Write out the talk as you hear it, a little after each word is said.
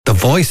The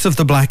voice of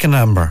the black and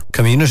amber.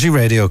 Community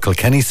Radio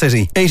Kilkenny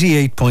City,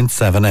 88.7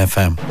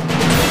 FM.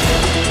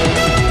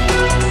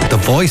 The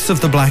voice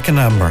of the black and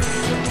amber.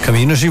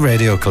 Community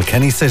Radio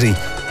Kilkenny City,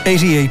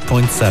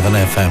 88.7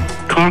 FM.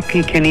 Cork,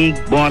 Kilkenny,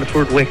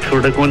 Waterford,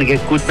 Wexford are going to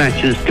get good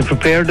matches to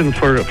prepare them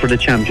for the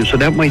championship. So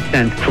that might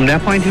stand. From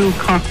that point of view,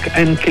 Cork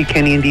and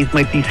Kilkenny and these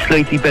might be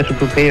slightly better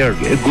prepared.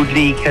 A good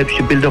league helps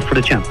you build up for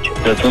the championship.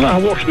 There's a lot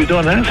of work to be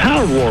done, and it's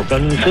hard work,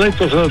 and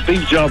selectors have a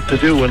big job to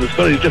do, and it's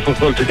very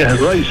difficult to get it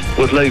right.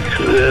 But like,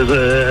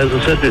 as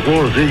I said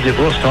before, it's easy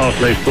for us to talk,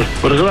 like, but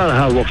there's a lot of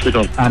hard work to be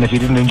done. And if you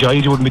didn't enjoy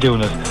it, you wouldn't be doing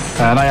it.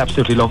 And I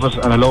absolutely love it,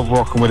 and I love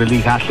working with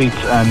elite athletes,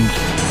 and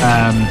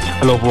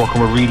I love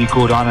working with really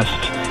good, honest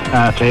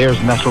players,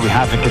 and that's what we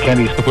have in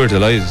Kilkenny. We're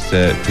delighted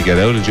to get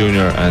out of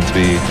junior and to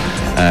be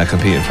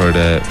competing for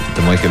the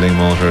Michael Lyng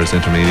Motors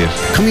Intermediate.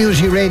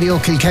 Community Radio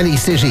Kilkenny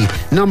City,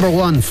 number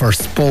one for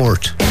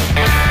sport.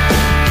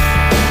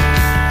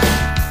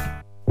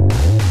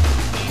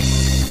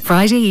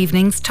 Friday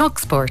evenings Talk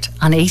Sport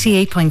on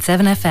 88.7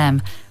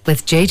 FM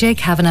with JJ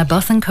Kavanagh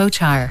Bus and Coach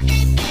Hire.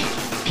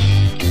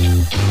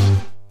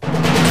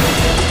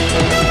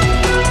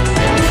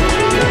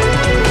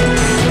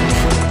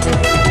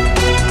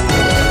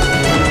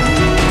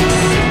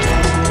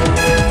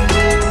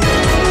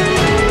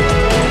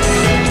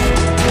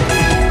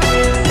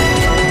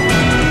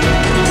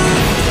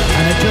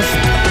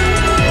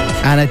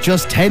 And at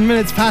just 10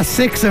 minutes past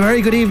 6, a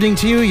very good evening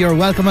to you. You're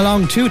welcome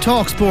along to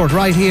TalkSport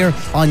right here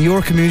on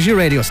your community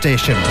radio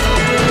station.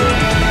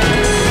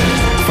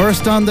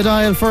 First on the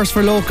dial, first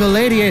for local,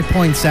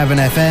 88.7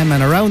 FM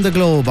and around the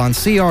globe on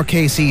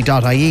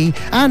CRKC.ie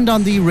and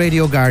on the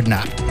Radio Garden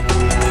app.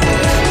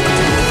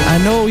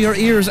 And no, your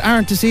ears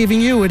aren't deceiving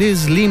you. It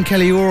is Liam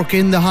Kelly-O'Rourke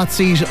in the hot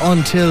seat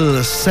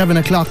until 7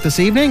 o'clock this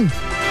evening.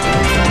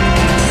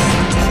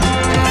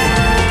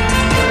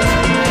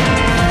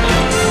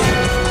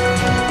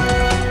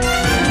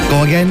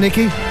 Go again,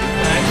 Nicky.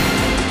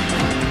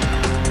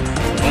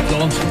 Got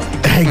lonesome.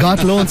 I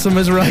got lonesome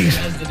is right.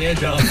 That's the day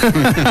job.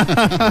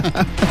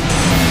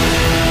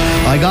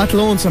 I got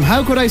lonesome.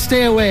 How could I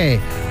stay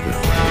away?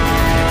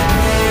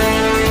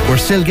 We're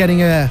still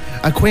getting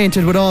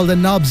acquainted with all the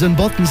knobs and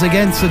buttons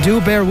again, so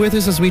do bear with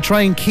us as we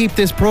try and keep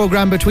this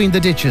programme between the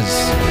ditches.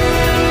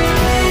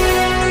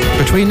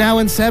 Between now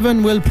and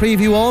 7, we'll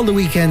preview all the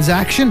weekend's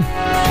action,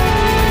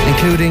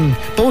 including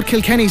both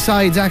Kilkenny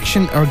sides'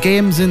 action or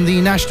games in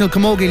the National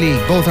Camogie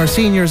League, both our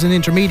seniors and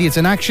intermediates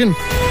in action.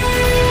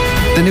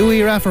 The new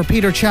era for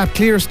Peter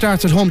Chapclear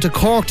starts at home to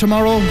Cork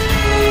tomorrow,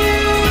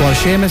 while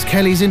Seamus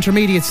Kelly's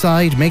intermediate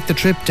side make the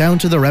trip down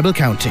to the Rebel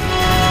County.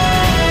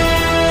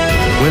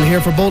 We'll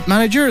hear from both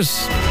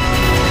managers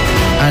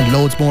and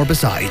loads more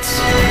besides.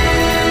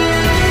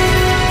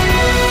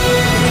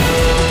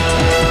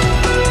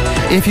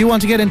 If you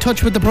want to get in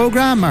touch with the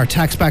programme, our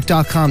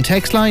taxback.com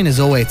text line is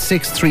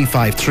 086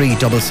 353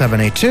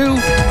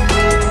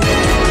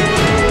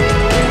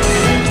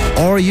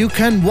 7782. Or you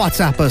can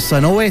WhatsApp us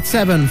on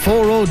 087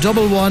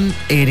 4011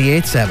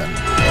 887.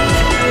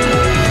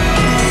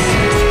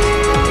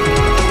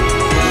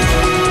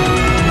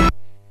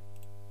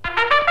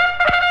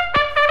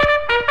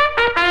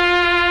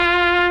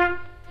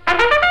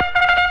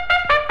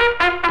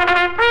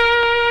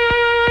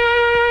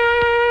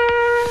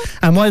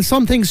 And while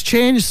some things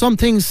change, some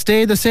things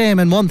stay the same,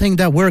 and one thing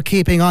that we're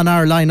keeping on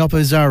our lineup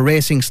is our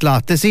racing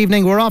slot. This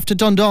evening we're off to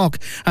Dundalk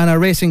and our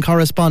racing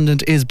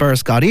correspondent is Burr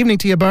Scott. Evening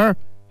to you, Burr.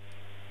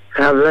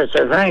 Bless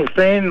you. Thanks,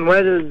 Liam.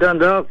 Well,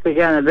 Dundalk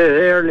began a bit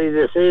early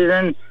this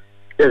evening,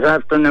 this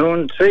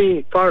afternoon,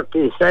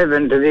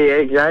 3:47 to be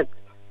exact.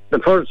 The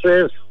first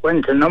race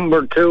went to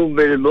number 2,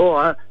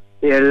 Bilboa,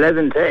 the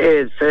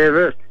 11-8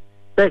 favourite.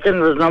 Second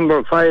was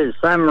number 5,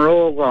 Sam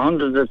Rogue,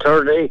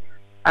 130.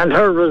 And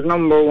third was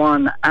number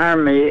 1,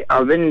 Army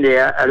of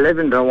India,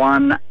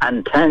 11-1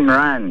 and 10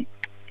 ran.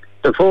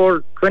 The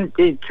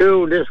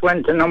 4:22, this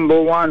went to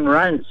number 1,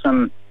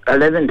 Ransom,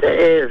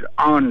 11-8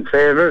 on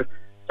favourite.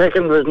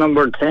 Second was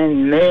number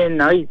 10, May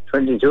Night,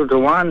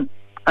 22-1.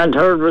 And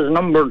third was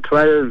number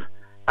 12,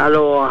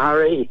 Aloha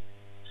Harry,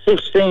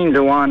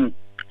 16-1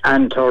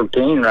 and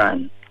 13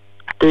 ran.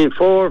 The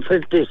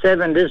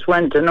 4:57, this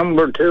went to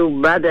number 2,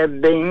 Bada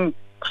Bing,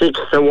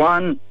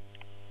 6-1.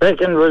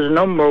 Second was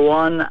number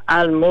 1,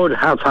 Almud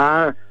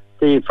Hafar,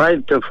 the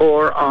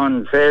 5-4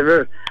 on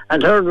favourite.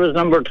 And third was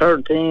number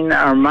 13,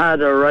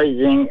 Armada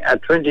Rising,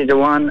 at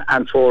 20-1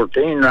 and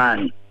 14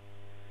 ran.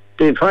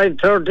 The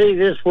 5:30,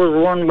 this was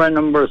won by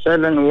number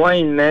 7,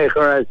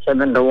 Winemaker, at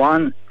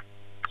 7-1.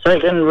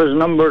 Second was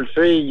number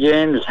 3,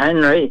 James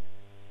Henry,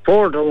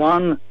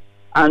 4-1.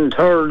 And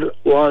third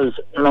was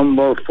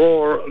number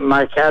 4,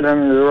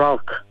 McAdams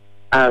Rock,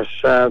 at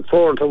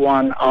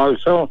 4-1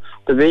 also.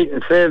 The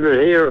beaten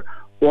favourite here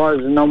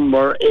was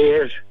number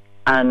 8,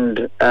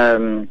 and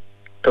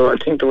so I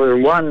think there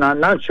was one. I'm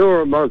not sure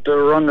about the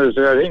runners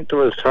there. I think there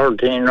was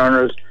 13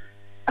 runners.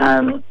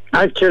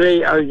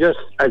 Actually, I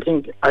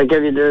think I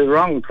gave you the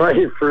wrong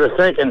price for the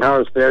second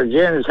horse there.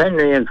 James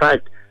Henry, in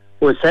fact,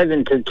 was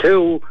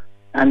 7-2,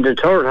 and the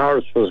third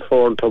horse was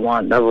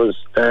 4-1. That was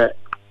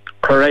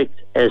correct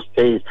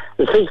SPs.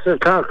 The 6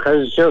 o'clock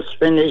has just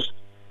finished,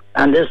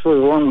 and this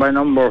was won by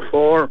number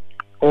 4,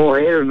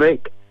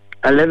 O'Halevick,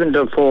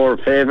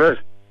 11-4 favourite.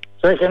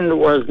 Second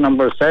was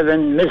number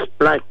 7, Miss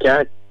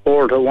Blackjack,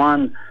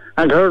 4-1.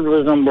 And third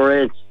was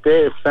number 8,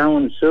 Stay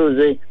Sound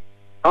Susie,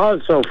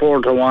 also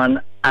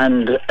 4-1.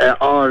 And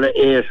all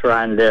 8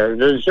 ran there.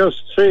 There's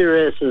just 3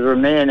 races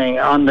remaining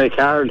on the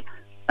card.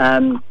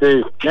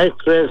 The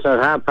next race at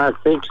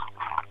 6:30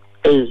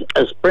 is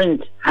a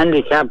sprint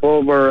handicap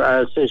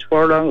over 6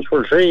 furlongs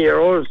for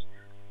 3-year-olds.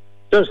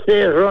 Just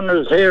 8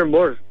 runners here,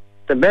 but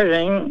the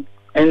betting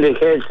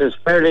indicates it's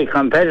fairly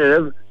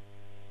competitive.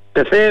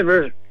 The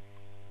favourite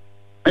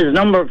is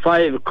number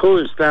 5,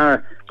 Cool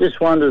Star. This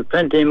one was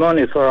plenty of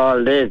money for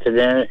all day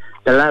today.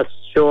 The last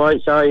show I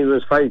saw, he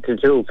was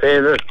 5-2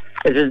 favourite.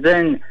 It is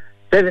then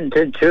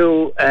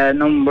 7-2,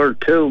 number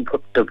 2,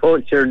 the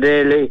Poacher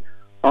Daily.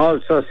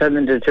 Also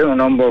 7-2,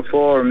 number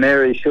 4,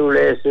 Mary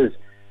Shoelaces.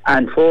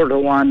 And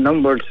 4-1,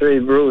 number 3,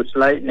 Bruce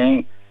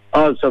Lightning.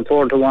 Also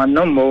 4-1,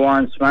 number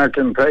 1, Smart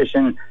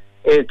Impression.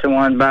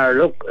 8-1 bar.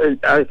 Look,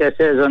 like I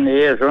said, it's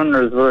only 8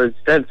 runners, but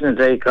it's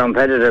definitely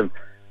competitive.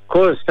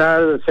 Cool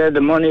Star said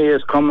the money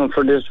is coming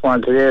for this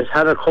one today. It's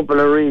had a couple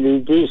of really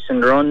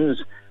decent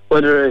runs.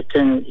 Whether it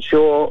can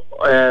show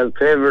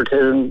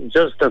favouritism,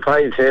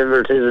 justify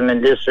favouritism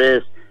in this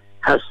race,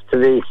 has to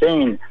be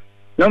seen.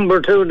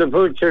 Number 2, the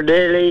Butcher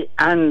Daily,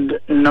 and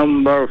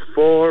number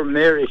 4,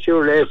 Mary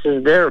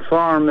Shoelaces. Their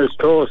form is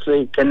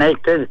closely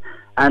connected,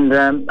 and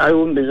I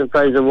wouldn't be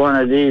surprised if one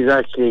of these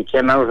actually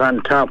came out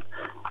on top.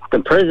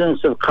 The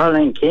presence of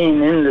Colin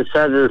Keane in the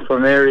saddle for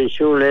Mary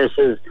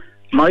Shoelaces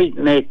might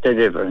make the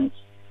difference.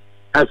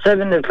 At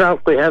 7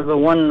 o'clock we have a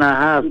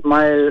 1.5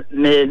 mile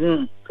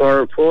maiden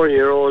for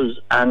 4-year-olds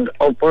and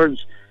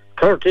upwards.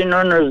 13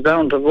 runners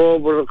down to go,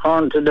 but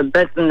according to the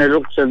betting, it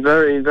looks a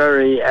very,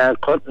 very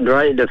cut and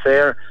dried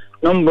affair.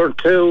 Number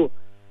 2,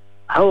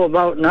 How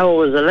About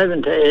Now, is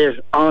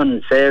 11-8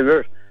 on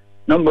favourite.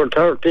 Number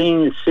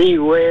 13, Sea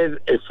Wave,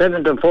 is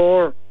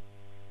 7-4,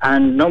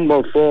 and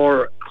number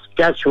 4,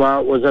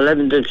 Scatchwa, was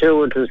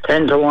 11-2. It was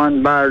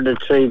 10-1 bar the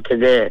 3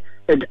 today.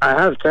 I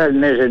have to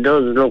admit, it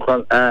does look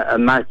a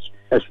match,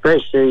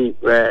 especially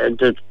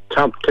the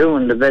top 2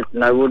 in the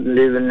betting. I wouldn't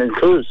even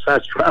include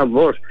Scatchwa,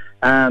 but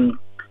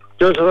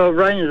Joseph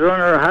O'Brien's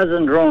runner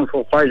hasn't run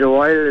for quite a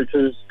while. It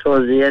was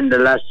towards the end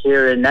of last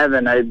year in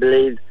Evan, I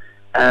believe.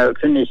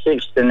 Finished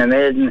 6th in the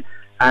maiden,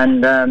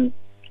 and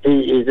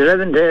he's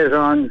 11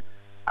 on.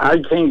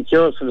 I think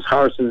Joseph's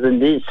horses in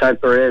these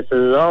type of races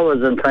is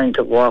always inclined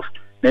to go off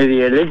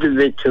maybe a little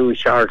bit too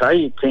short.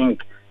 I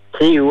think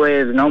Sea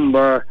Wave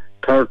number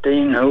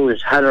 13, who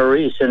has had a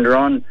recent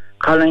run,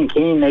 Colin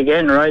Keane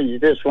again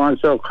rides this one,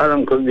 so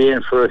Colin could be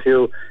in for a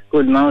few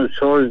good mounts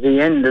towards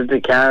the end of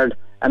the card,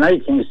 and I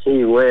think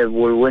Sea Wave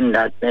will win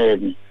that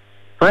maiden.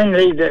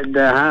 Finally, the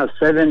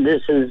 7:30,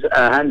 this is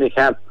a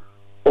handicap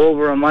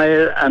over 1.25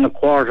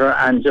 miles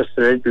and just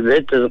a little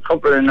bit. There's a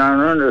couple of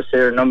non-runners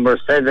here, number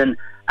 7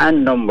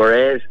 and number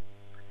 8.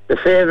 The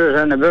favourite,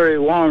 and a very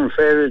warm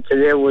favourite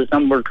today, was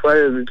number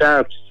 12,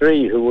 Dark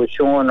Street, who was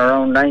shown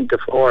around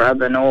 9-4,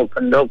 having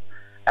opened up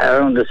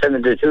around the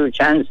 7-2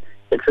 chance.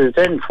 It was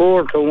then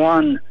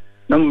 4-1,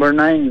 number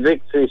 9,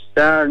 Victory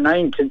Star,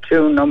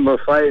 9-2, number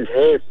 5,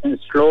 Hasten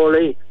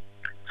Slowly,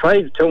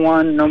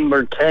 5-1,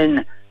 number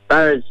 10,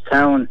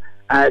 Barrettstown,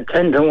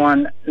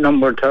 10-1,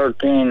 number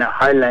 13,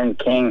 Highland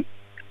King,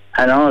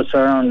 and also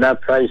around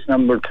that price,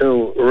 number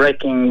 2,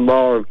 Wrecking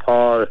Ball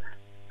Paul,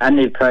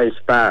 Any Price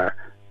Bar.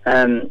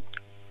 As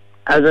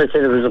I said,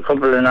 there was a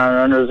couple of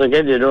non-runners. I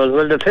get you those.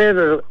 Well, the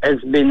favourite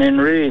has been in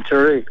really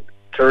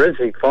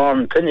terrific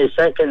form. Finished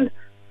 2nd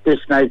this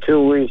night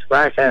 2 weeks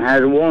back, and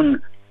had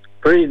won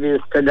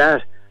previous to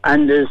that,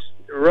 and is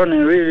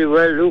running really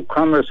well. Luke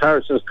Commerce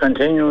horses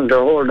continuing to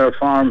hold their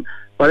form.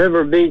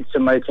 Whatever beats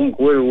them, I think,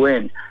 will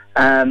win.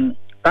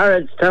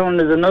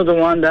 Barrettstown is another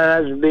one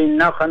that has been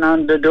knocking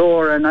on the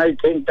door, and I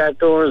think that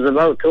door is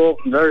about to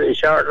open very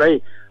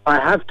shortly. I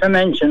have to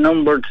mention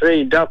number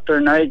 3,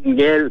 Dr.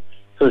 Nightingale,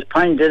 was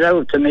pointed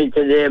out to me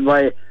today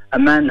by a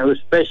man who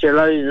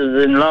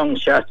specialises in long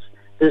shots.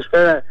 This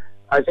fella,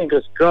 I think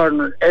it's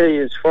Gordon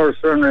Elliott's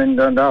first runner in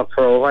Dundalk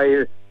for a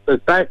while, was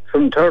back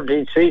from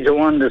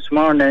 33-1 this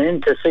morning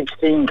into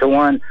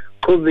 16-1,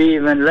 could be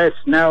even less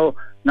now,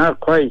 not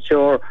quite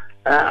sure.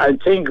 I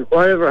think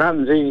whatever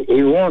happens,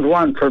 he won't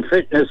want for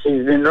fitness.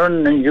 He's been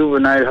running in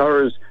juvenile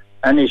horrors,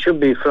 and he should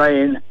be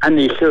flying, and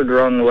he should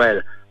run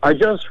well. I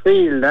just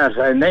feel that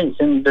I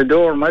mentioned the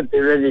door might be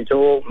ready to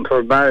open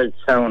for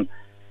Barrettstown,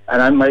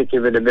 and I might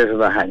give it a bit of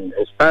a hand.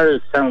 It's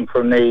Barrettstown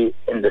for me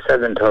in the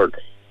 7:30.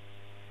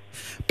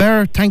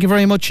 Bear, thank you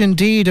very much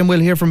indeed, and we'll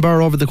hear from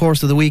Bear over the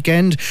course of the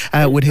weekend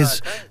with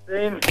his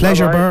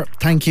pleasure. Bye-bye. Bear,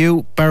 thank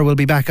you. Bear will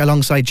be back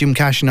alongside Jim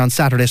Cashin on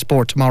Saturday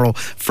Sport tomorrow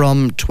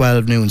from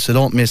 12 noon, so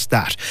don't miss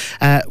that.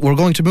 We're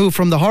going to move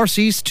from the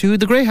horses to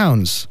the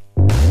greyhounds.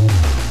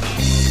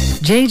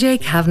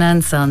 JJ Kavanagh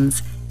and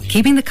Sons,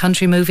 keeping the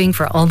country moving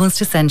for almost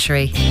a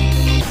century.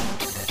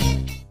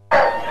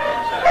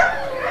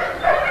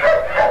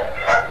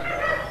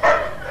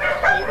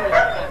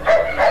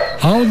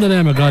 the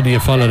name of God do you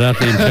follow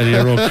that in Kelly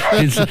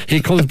Road?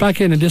 He comes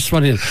back in and this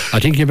one is, I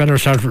think you better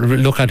start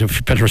look at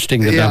a better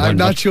sting than that one. I'm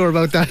not sure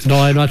about that. No,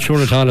 I'm not sure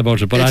at all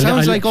about it. But it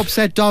sounds like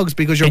upset dogs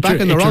because you're back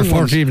in the wrong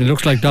ones. It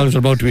looks like dogs are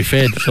about to be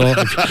fed. So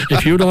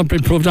if you don't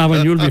improve that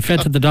one, you'll be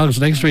fed to the dogs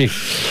next week.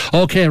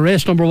 Okay,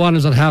 race number 1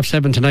 is at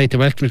 7:30 tonight, the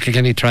Western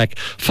Kilkenny track,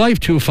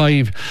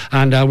 525,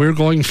 and we're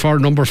going for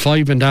number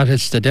 5 in that.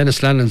 It's the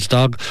Dennis Lannon's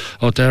dog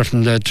out there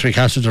from the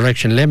Tricastle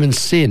direction, Lemon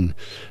Sin,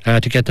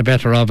 to get the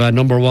better of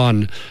number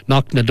 1,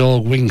 Knock na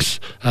Dog Winks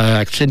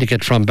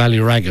Syndicate from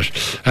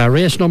Ballyragget.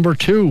 Race number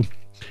 2,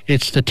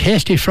 it's the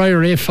Tasty Fryer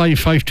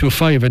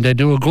A5525, and they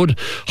do a good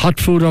hot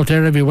food out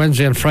there every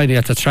Wednesday and Friday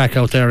at the track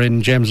out there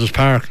in James's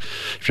Park.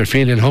 If you're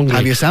feeling hungry,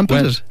 have you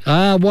sampled it?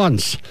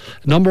 Once.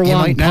 Number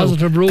 1,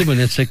 Positive Ruben.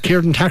 It's a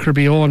Kieran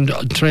Tackerby owned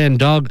trained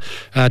dog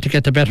to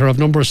get the better of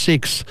number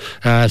 6.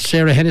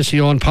 Sarah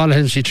Hennessy owned, Paul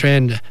Hennessy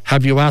trained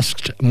Have You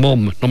Asked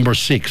Mum, number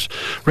 6.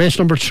 Race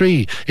number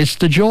 3, it's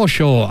the Joe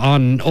Show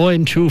on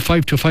ON2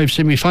 525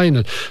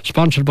 semi-final,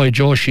 sponsored by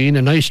Joe Sheen.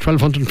 A nice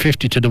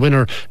 1250 to the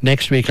winner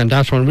next week, and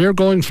that's one we're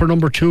going for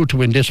number 2 to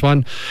win this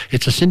one.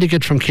 It's a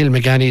Syndicate from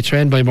Kilmagany,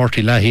 trained by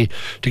Murty Lahey,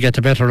 to get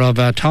the better of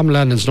Tom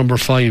Lannon's number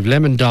 5,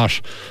 Lemon Dot,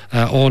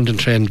 owned and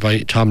trained by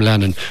Tom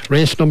Lannon.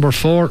 Race number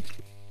 4,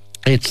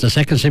 it's the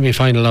second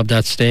semi-final of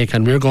that stake,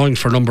 and we're going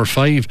for number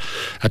 5.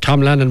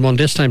 Tom Lannon won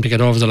this time to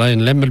get over the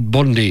line, Lemon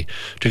Bundy,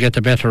 to get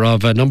the better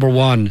of number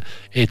 1.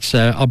 It's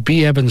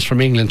B. Evans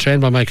from England,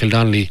 trained by Michael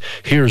Donnelly.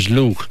 Here's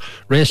Luke.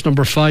 Race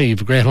number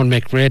 5, Greyhound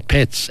Make Great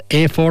Pets,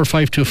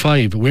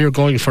 A4525. We're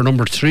going for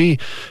number 3.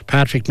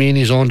 Patrick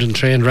Meany's owned and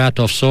trained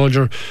Ratoff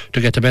Soldier,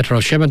 to get the better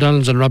of Shemma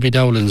Donalds and Robbie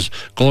Dowlands,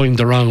 Going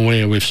the Wrong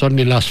Way. We've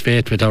suddenly lost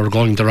faith with our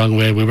Going the Wrong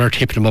Way. We were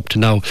tipping him up to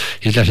now.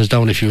 He's let us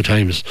down a few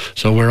times,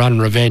 so we're on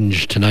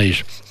revenge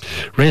tonight.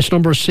 Race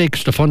number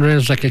 6, the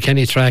fundraiser at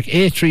Kilkenny track,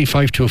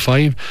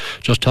 A3525.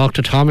 Just talk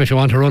to Tom if you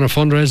want to run a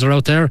fundraiser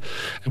out there.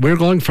 We're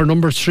going for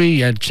number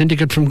 3, a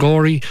Syndicate from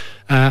Gorey,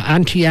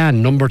 Auntie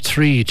Anne, number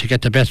 3, to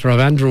get the better of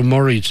Andrew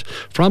Murray's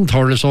from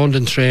Thurles, owned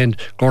and trained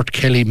Gort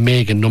Kelly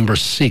Megan, number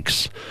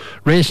 6.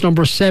 Race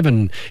number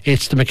 7,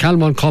 it's the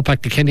McCalmon Cup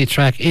at Kilkenny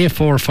track,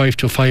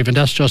 A4525, and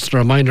that's just a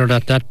reminder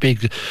that that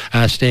big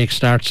stake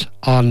starts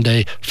on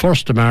the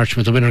 1st of March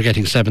with the winner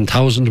getting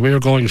 7,000. We're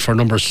going for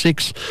number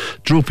 6,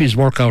 Droopy's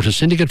Workout, a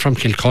Syndicate from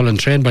Kilcullen,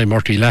 trained by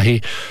Murty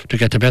Lahey, to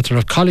get the better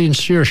of Colleen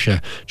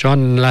Saoirse,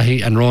 John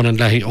Lahey and Ronan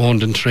Lahey,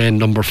 owned and trained,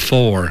 number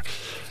 4.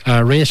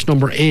 Race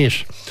number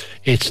 8,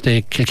 it's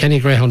the Kilkenny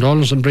Greyhound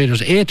Owners and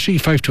Breeders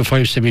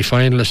A3525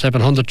 semi-final, a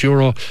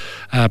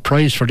 €700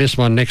 prize for this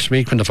one next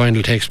week when the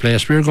final takes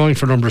place. We're going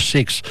for number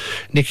 6,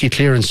 Nicky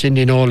Clear and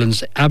Cindy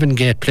Nolan's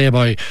Avongate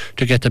Playboy,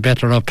 to get the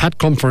better of Pat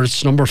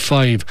Comfort's number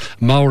 5,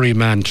 Maori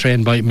Man,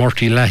 trained by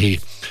Murty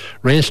Lahey.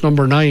 Race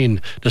number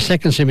 9, the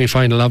second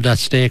semi-final of that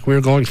stake, we're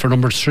going for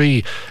number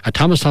 3, a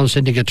Thomastown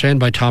Syndicate trained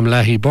by Tom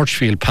Lahey,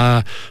 Birchfield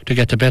Pa, to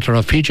get the better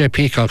of PJ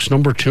Peacock's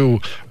number 2,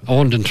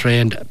 owned and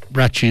trained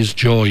Ratchie's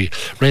Joy.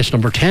 Race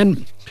number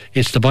 10,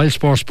 it's the Boyle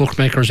Sports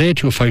Bookmakers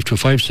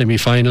A2525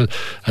 semi-final,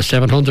 a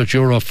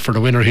 €700 for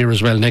the winner here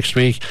as well next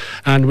week.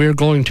 And we're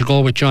going to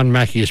go with John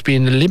Mackey. It's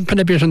been limping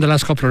a bit in the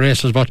last couple of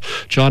races, but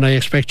John, I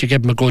expect you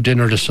give him a good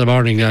dinner this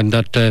morning, and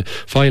that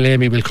Foyle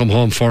Amy will come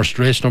home first.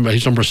 He's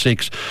number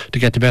 6, to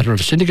get the better of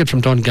a Syndicate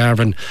from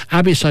Dungarvan,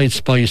 Abbeyside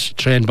Spice,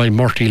 trained by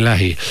Murty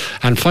Lahey.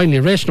 And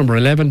finally, race number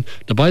 11,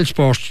 the Boyle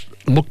Sports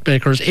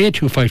Bookmakers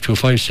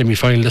A2525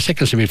 semi-final, the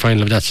second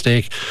semi-final of that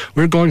stake.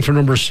 We're going for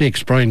number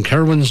 6, Brian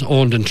Kerwin's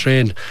owned and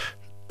trained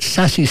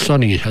Sassy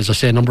Sonny, as I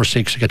say, number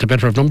 6, to get the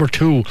better of number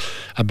 2,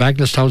 a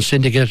Bagnestown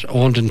Syndicate,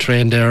 owned and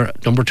trained there,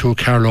 number 2,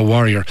 Carlo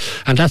Warrior.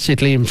 And that's it,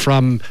 Liam,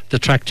 from the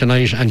track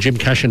tonight, and Jim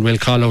Cashin will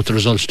call out the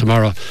results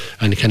tomorrow,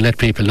 and he can let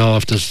people know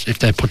if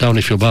they put down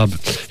a few bob,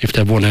 if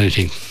they've won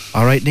anything.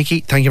 All right,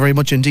 Nicky, thank you very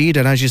much indeed.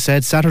 And as you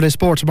said, Saturday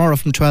Sport tomorrow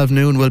from 12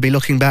 noon, we'll be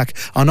looking back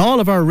on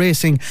all of our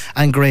racing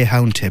and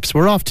greyhound tips.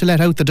 We're off to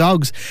let out the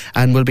dogs,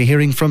 and we'll be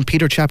hearing from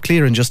Peter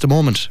Chapclear in just a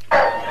moment.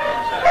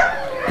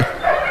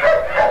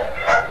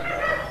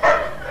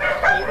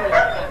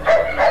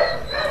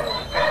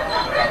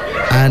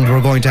 And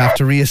we're going to have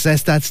to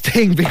reassess that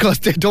sting because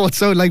they don't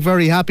sound like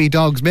very happy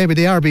dogs. Maybe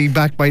they are being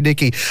backed by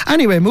Nicky.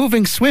 Anyway,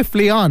 moving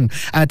swiftly on.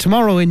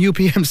 Tomorrow in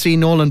UPMC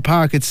Nolan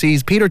Park, it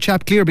sees Peter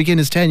Chapclear begin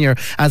his tenure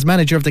as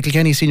manager of the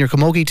Kilkenny Senior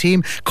Camogie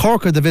team.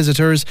 Cork are the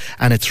visitors,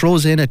 and it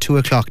throws in at 2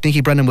 o'clock.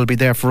 Nicky Brennan will be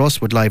there for us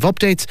with live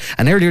updates.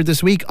 And earlier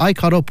this week, I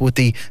caught up with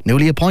the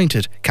newly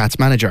appointed Cats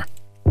manager.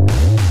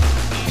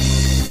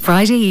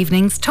 Friday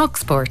evenings, Talk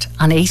Sport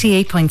on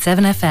 88.7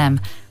 FM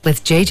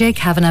with JJ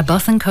Kavanagh,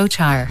 bus and coach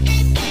hire.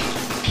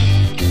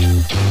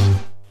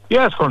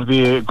 Yeah, it's going to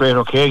be a great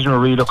occasion. We're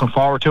really looking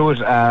forward to it.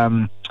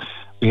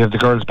 We have the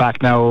girls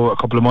back now a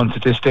couple of months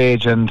at this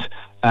stage, and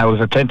we've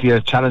had plenty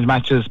of challenge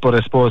matches, but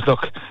I suppose,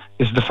 look,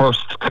 this is the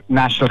first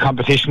national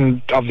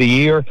competition of the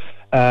year.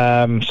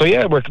 So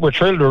yeah, we're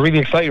thrilled, we're really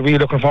excited, really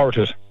looking forward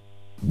to it.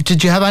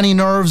 Did you have any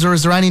nerves, or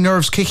is there any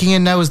nerves kicking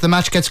in now as the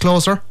match gets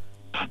closer?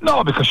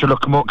 No, because you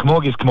look,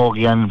 Camogie is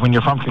Camogie, and when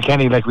you're from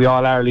Kilkenny, like we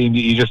all are, Liam,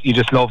 you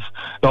just love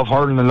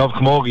hurling and love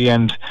Camogie,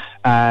 and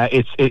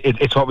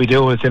it's what we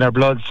do. It's in our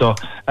blood. So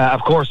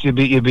of course you'd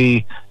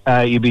be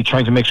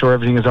trying to make sure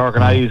everything is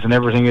organised and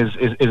everything is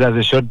as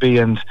it should be,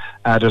 and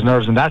there's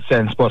nerves in that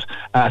sense. But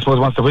I suppose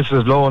once the whistle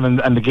is blown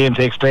and the game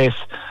takes place,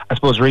 I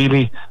suppose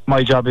really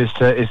my job is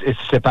to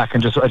sit back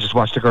and just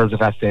watch the girls at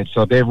that stage.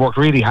 So they've worked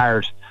really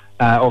hard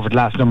over the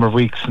last number of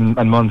weeks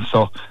and months.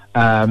 So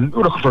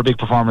we're looking for a big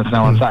performance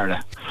now on Saturday.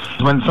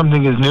 When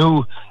something is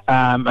new,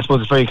 I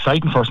suppose it's very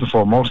exciting first and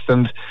foremost,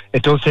 and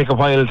it does take a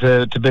while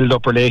to build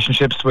up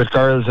relationships with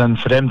girls and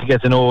for them to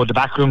get to know the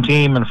backroom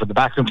team and for the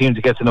backroom team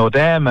to get to know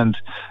them, and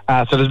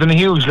so there's been a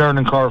huge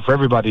learning curve for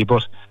everybody.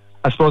 But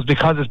I suppose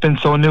because it's been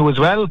so new as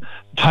well,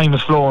 time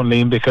has flown,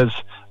 Liam, because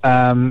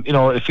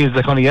it feels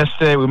like only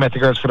yesterday we met the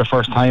girls for the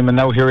first time, and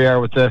now here we are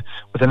with the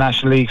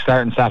National League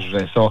starting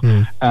Saturday. So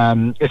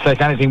it's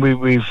like anything,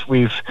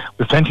 we've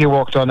plenty of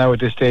work done now at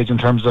this stage in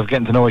terms of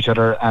getting to know each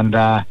other, and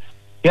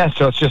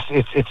so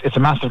it's a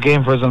massive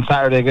game for us on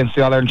Saturday against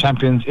the All-Ireland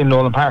champions in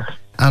Nolan Park.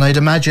 And I'd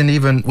imagine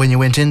even when you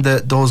went in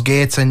those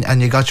gates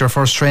and you got your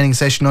first training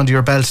session under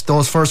your belt,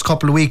 those first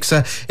couple of weeks,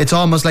 it's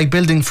almost like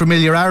building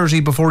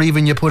familiarity before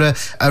even you put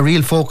a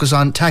real focus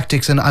on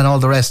tactics and all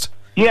the rest.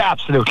 Yeah,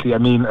 absolutely. I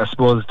mean, I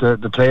suppose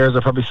the players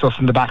are probably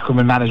sussing the backroom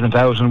and management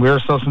out, and we're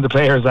sussing the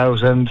players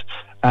out. And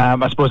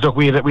I suppose, look,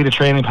 we had a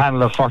training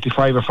panel of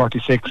 45 or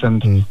 46,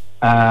 and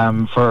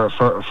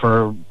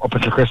for up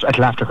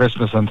until after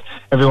Christmas, and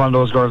every one of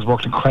those girls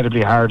worked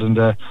incredibly hard, and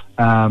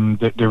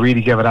they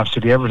really gave it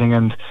absolutely everything.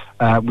 And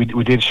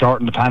we did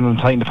shorten the panel and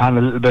tighten the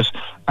panel a little bit.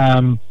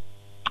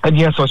 And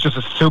yeah, so it's just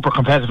a super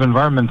competitive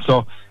environment.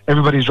 So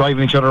everybody's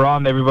driving each other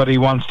on. Everybody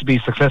wants to be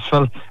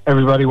successful.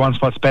 Everybody wants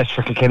what's best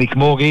for Kilkenny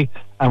Camogie,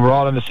 and we're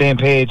all on the same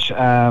page,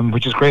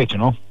 which is great,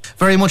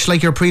 Very much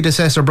like your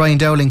predecessor Brian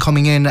Dowling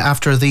coming in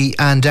after the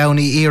Anne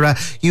Downey era,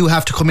 you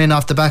have to come in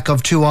off the back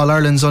of 2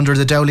 All-Irelands under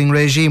the Dowling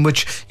regime,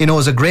 which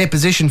is a great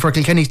position for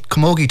Kilkenny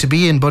Camogie to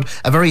be in, but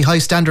a very high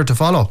standard to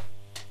follow.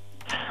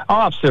 Oh,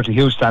 absolutely,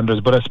 huge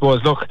standards. But I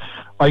suppose, look,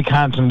 I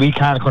can't and we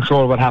can't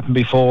control what happened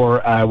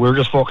before. We're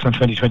just focused on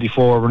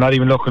 2024. We're not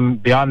even looking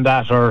beyond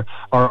that or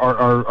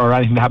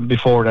anything that happened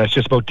before that. It's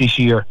just about this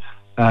year.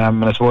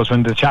 And I suppose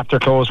when the chapter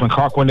closed, when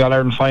Cork won the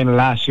All-Ireland final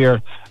last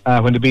year,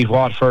 when they beat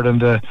Waterford and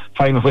the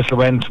final whistle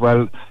went,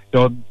 well,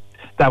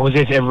 that was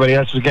it. Everybody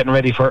else was getting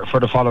ready for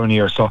the following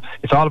year. So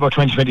it's all about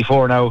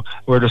 2024 now.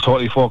 We're just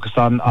totally focused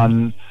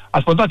on I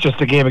suppose not just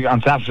the game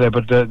on Saturday,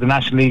 but the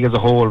National League as a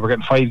whole. We're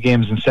getting 5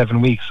 games in 7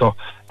 weeks, so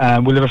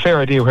we'll have a fair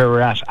idea where we're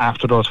at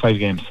after those 5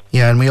 games.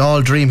 Yeah, and we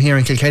all dream here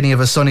in Kilkenny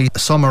of a sunny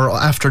summer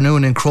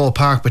afternoon in Croke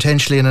Park,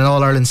 potentially in an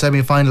All-Ireland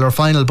semi-final or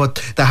final,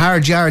 but the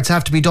hard yards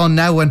have to be done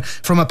now. And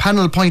from a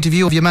panel point of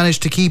view, have you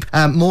managed to keep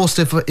most,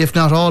 if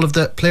not all, of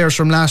the players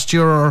from last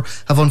year, or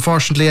have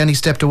unfortunately any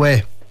stepped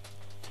away?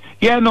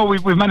 Yeah, no,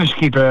 we've managed to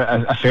keep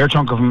a fair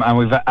chunk of them, and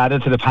we've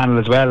added to the panel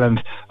as well.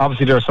 And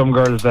obviously there are some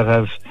girls that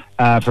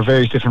have, for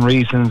various different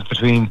reasons,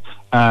 between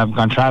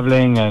gone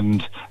travelling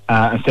and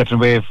stepping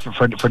away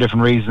for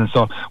different reasons.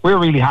 So we're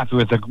really happy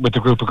with the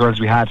group of girls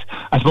we had.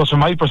 I suppose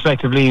from my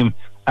perspective, Liam,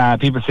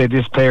 people say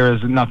this player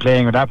is not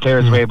playing or that player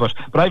is away, but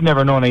I've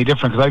never known any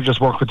different, because I've just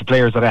worked with the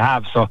players that I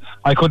have. So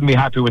I couldn't be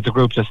happy with the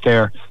group that's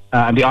there,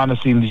 and the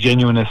honesty and the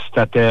genuineness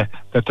that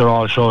they're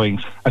all showing.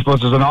 I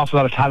suppose there's an awful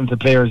lot of talented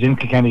players in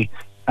Kilkenny,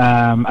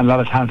 and a lot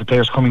of talented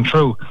players coming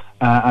through,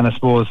 and I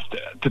suppose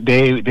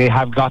they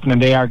have gotten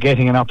and they are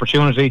getting an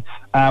opportunity,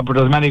 but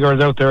there's many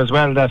girls out there as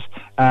well that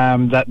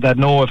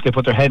know if they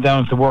put their head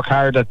down to work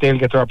hard that they'll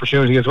get their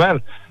opportunity as well.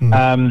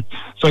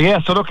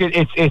 So look,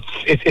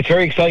 it's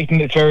very exciting.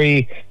 It's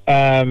very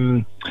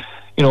it's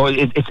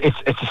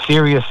a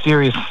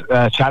serious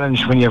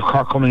challenge when you have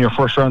Cork coming in your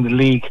first round of the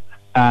league,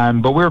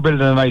 but we're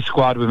building a nice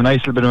squad. We have a nice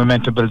little bit of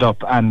momentum built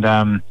up,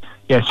 and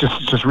it's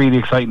just really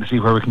exciting to see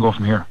where we can go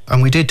from here.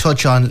 And we did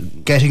touch on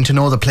getting to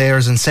know the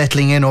players and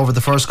settling in over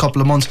the first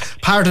couple of months.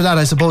 Part of that,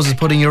 I suppose, is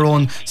putting your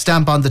own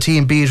stamp on the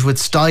team, be it with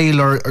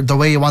style or the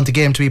way you want the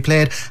game to be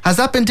played. Has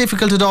that been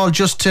difficult at all,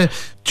 just to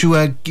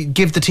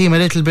give the team a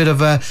little bit of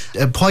a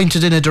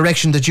pointed in a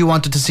direction that you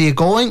wanted to see it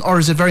going, or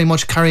is it very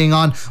much carrying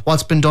on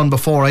what's been done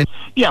before?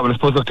 Yeah, well, I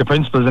suppose, look, the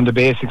principles and the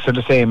basics are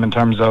the same in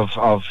terms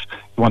of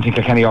one thing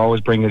Kilkenny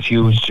always bring is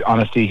huge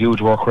honesty, huge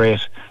work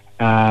rate,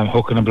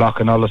 hooking and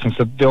blocking, all those things.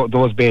 So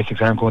those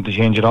basics aren't going to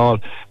change at all.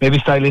 Maybe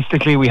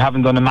stylistically we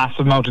haven't done a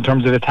massive amount in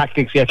terms of the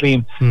tactics yet,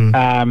 Liam.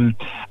 And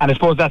I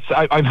suppose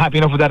I'm happy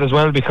enough with that as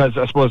well, because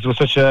I suppose there was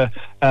such a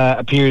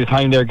period of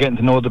time there getting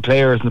to know the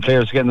players and the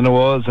players getting to know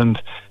us, and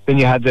then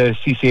you had the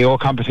CCAO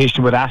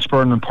competition with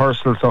Ashburn and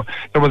Purcell, so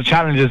there was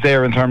challenges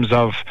there in terms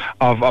of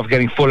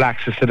getting full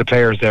access to the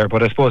players there.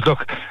 But I suppose,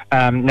 look,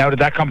 now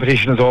that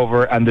competition is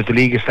over and that the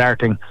league is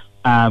starting,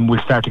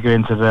 we'll start to get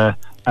into the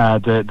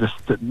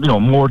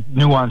more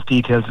nuanced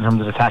details in terms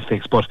of the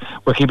tactics, but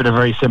we're keeping it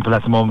very simple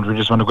at the moment. We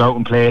just want to go out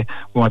and play.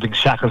 We want the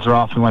shackles are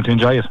off. We want to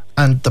enjoy it.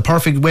 And the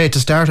perfect way to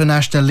start a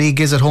National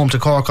League is at home to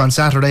Cork on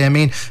Saturday. I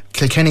mean,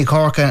 Kilkenny,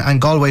 Cork and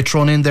Galway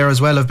thrown in there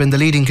as well have been the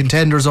leading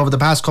contenders over the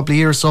past couple of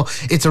years, so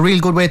it's a real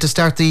good way to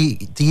start the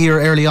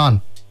year early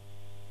on.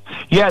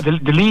 Yeah, the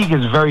league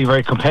is very,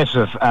 very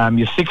competitive.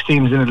 You have 6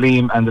 teams in the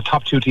league, and the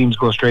top 2 teams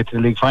go straight to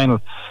the league final,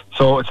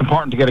 so it's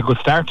important to get a good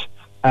start.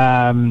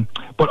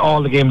 But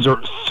all the games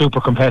are super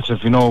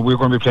competitive. We're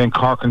going to be playing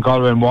Cork and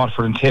Galway and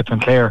Waterford and Tip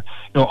and Clare,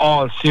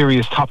 all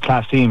serious top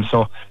class teams.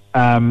 So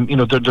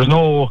there's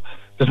no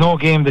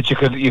game that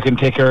you can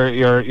take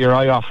your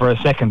eye off for a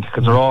second,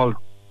 because they're all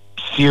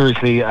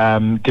seriously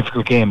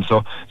difficult games.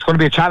 So it's going to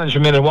be a challenge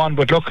from minute one,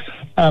 but look,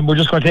 we're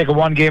just going to take it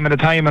one game at a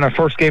time, and our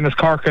first game is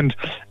Cork, and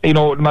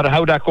no matter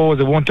how that goes,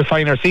 it won't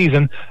define our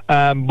season,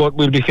 but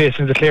we'll be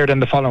facing the Clare then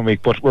the following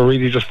week. But we're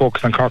really just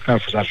focused on Cork now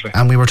for Saturday.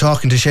 And we were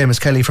talking to Seamus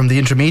Kelly from the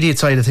intermediate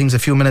side of things a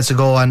few minutes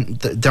ago, and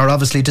they're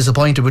obviously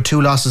disappointed with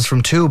 2 losses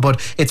from 2,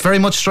 but it's very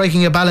much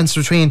striking a balance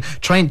between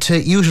trying to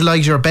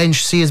utilise your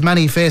bench, see as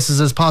many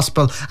faces as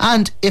possible,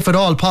 and if at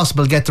all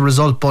possible get the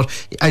result. But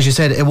as you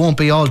said, it won't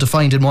be all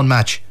defined in one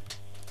match.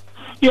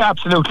 Yeah,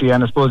 absolutely.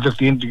 And I suppose, look,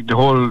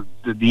 the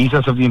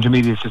ethos of the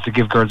intermediates is to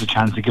give girls a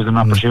chance, to give them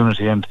an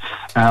opportunity. And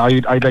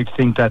I'd like to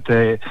think that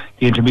the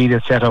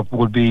intermediate setup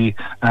would be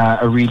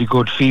a really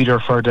good feeder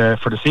for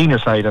the senior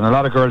side. And a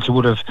lot of girls who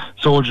would have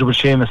soldiered with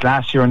Seamus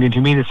last year on the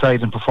intermediate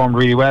side and performed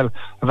really well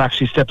have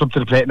actually stepped up to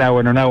the plate now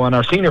and are now on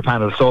our senior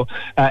panel. So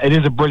it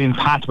is a brilliant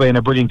pathway and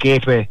a brilliant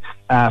gateway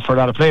for a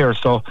lot of players.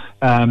 So,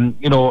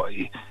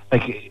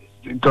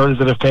 girls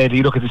that have played,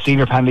 you look at the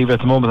senior panel even at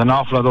the moment, an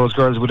awful lot of those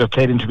girls would have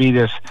played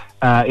intermediate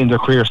in their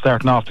career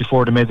starting off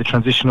before they made the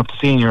transition up to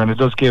senior, and it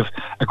does give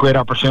a great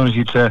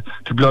opportunity to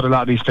blood a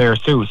lot of these players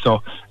too.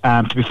 So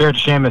to be fair to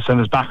Seamus and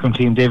his backroom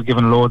team, they've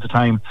given loads of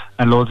time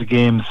and loads of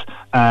games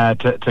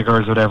to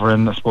girls, whatever,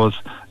 and I suppose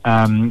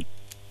the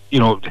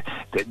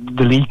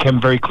league came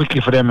very quickly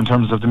for them in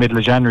terms of the middle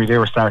of January they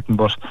were starting,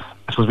 but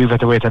I suppose we've had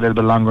to wait a little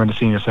bit longer on the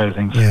senior side of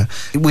things. Yeah,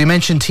 we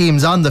mentioned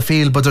teams on the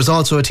field, but there's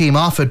also a team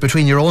off it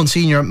between your own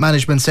senior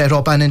management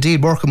setup and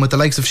indeed working with the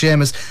likes of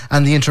Seamus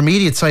and the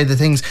intermediate side of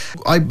things.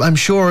 I'm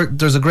sure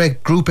there's a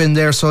great group in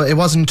there, so it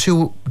wasn't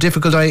too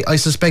difficult, I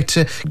suspect,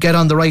 to get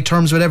on the right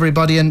terms with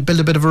everybody and build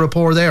a bit of a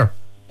rapport there.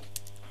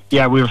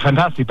 Yeah, we have a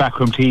fantastic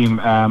backroom team.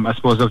 I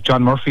suppose, look,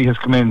 John Murphy has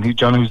come in.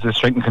 John, who's the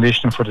strength and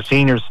conditioning for the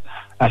seniors,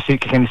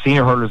 Kilkenny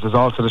senior hurlers, is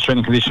also the strength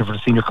and conditioning for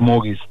the senior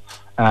camogies.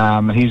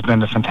 And he's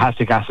been a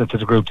fantastic asset to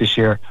the group this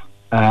year.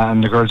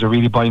 And the girls are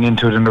really buying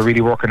into it and they're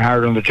really working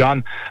hard under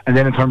John. And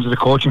then in terms of the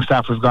coaching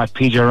staff, we've got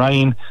PJ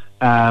Ryan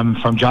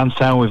from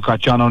Johnstown, we've got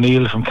John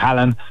O'Neill from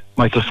Callan,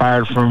 Michael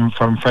Farrell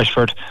from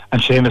Freshford,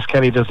 and Seamus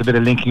Kelly does a bit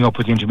of linking up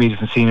with the intermediate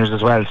and seniors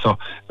as well. So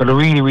we've got a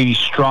really, really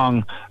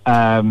strong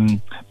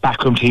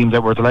backroom team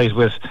that we're delighted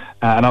with,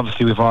 and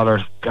obviously we've all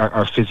our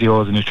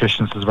physios and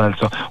nutritionists as well.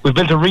 So we've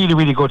built a really,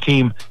 really good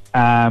team,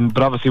 but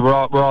obviously we're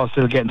all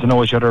still getting to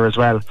know each other as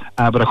well.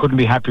 But I couldn't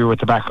be happier with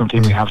the backroom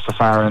team we have so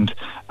far, and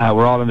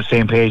we're all on the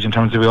same page in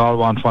terms of we all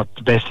want what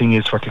the best thing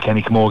is for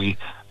Kilkenny Camogie.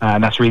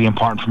 And that's really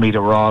important for me,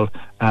 that we're all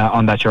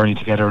on that journey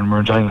together and we're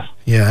enjoying it.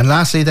 Yeah, and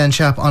lastly then,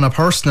 chap, on a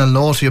personal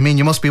note, I mean,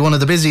 you must be one of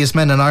the busiest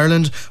men in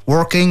Ireland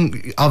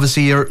working.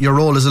 Obviously your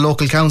role as a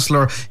local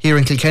councillor here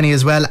in Kilkenny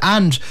as well,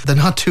 and the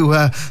not too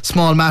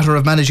small matter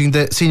of managing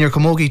the senior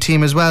camogie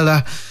team as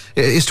well.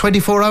 Is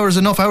 24 hours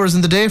enough hours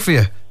in the day for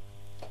you?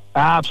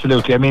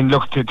 Absolutely. I mean,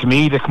 look, to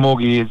me, the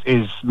camogie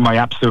is my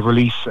absolute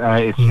release.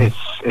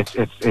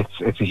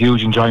 It's a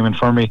huge enjoyment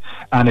for me,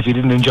 and if you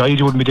didn't enjoy it,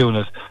 you wouldn't be doing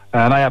it.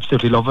 And I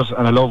absolutely love it,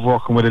 and I love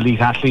working with elite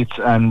athletes,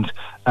 and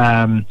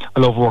I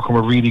love working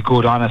with really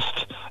good,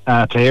 honest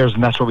players,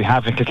 and that's what we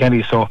have in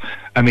Kilkenny. So,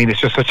 I mean,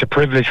 it's just such a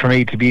privilege for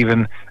me to be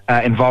even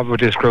involved with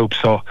this group.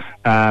 So,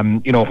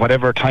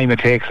 whatever time it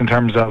takes in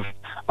terms of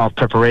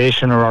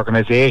preparation or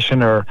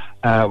organisation or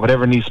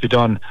whatever needs to be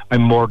done,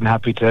 I'm more than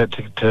happy I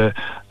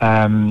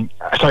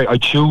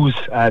choose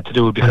to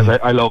do it because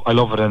I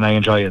love it and I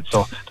enjoy it.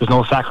 So there's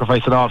no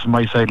sacrifice at all from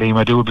my side, Liam.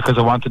 I do it because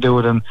I want to do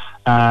it,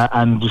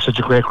 and with such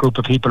a great group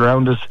of people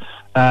around us,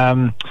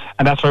 and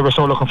that's why we're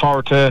so looking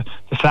forward to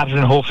Saturday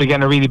and hopefully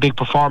getting a really big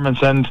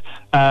performance and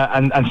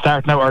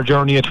starting out our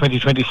journey at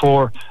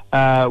 2024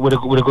 with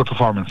a good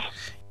performance.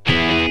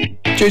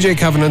 JJ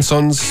Cavan and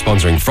Sons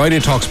sponsoring Friday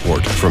Talk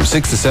Sport from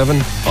 6 to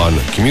 7 on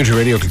Community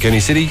Radio Kilkenny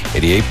City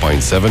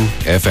 88.7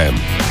 FM.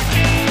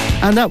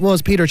 And that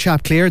was Peter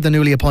Chapclear, the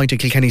newly appointed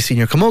Kilkenny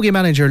Senior Camogie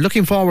manager,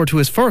 looking forward to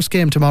his first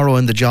game tomorrow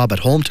in the job at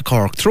home to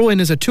Cork. Throw-in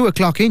is at 2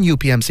 o'clock in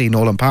UPMC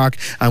Nolan Park,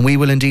 and we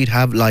will indeed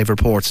have live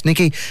reports.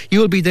 Nicky, you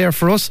will be there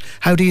for us.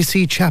 How do you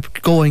see Chap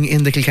going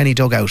in the Kilkenny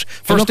dugout?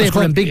 First day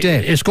for him, big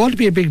day. It's going to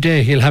be a big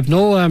day. He'll have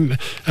no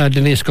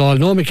Denise Gall,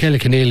 no Michaela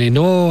Keneally,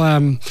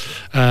 no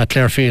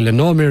Claire Phelan,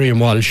 no Miriam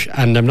Walsh,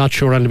 and I'm not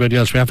sure anybody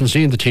else. We haven't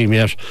seen the team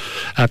yet.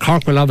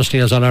 Cork will obviously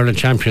as All-Ireland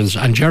champions,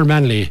 and Ger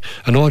Manley,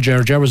 I know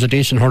Ger was a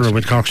decent hurler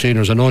with Cork Senior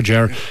seniors. I know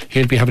Ger,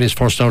 he'll be having his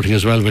first outing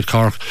as well with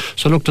Cork.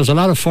 So look, there's a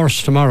lot of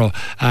firsts tomorrow,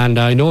 and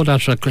I know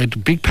that's a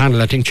big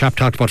panel. I think Chap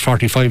talked about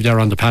 45 there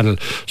on the panel,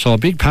 so a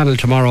big panel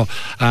tomorrow,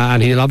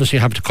 and he'll obviously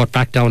have to cut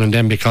back down on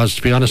them, because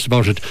to be honest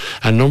about it,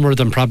 a number of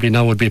them probably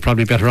now would be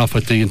probably better off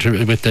with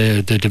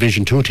the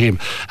Division 2 team.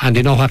 And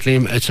you know what,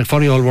 Liam, it's a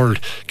funny old world.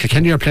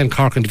 Kilkenny are playing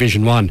Cork in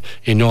Division 1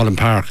 in Nolan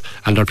Park,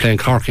 and they're playing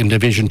Cork in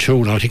Division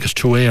 2 now. I think it's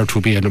 2A or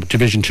 2B in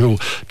Division 2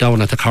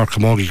 down at the Cork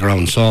Camogie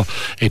ground. So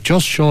it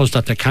just shows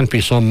that there can't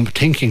be some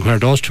thinking where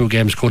those two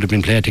games could have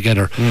been played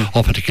together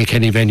up at the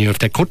Kilkenny venue. If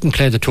they couldn't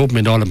play the two of them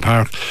in Nolan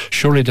Park,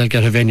 surely they'll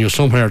get a venue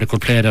somewhere they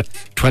could play it at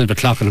 12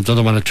 o'clock and the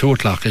other one at 2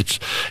 o'clock. It's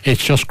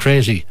just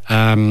crazy,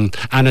 and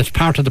it's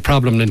part of the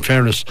problem, in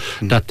fairness,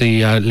 that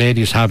the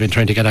ladies have in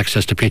trying to get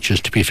access to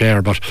pitches, to be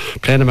fair, but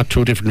playing them at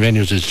two different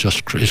venues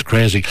is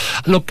crazy.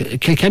 Look,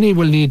 Kilkenny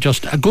will need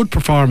just a good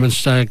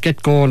performance,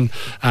 get going,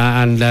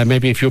 and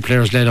maybe a few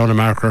players lay down a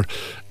marker.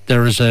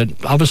 There is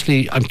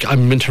obviously,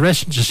 I'm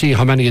interested to see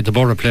how many of the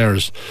Borough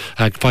players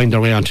find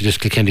their way onto this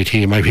Kilkenny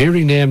team. I'm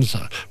hearing names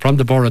from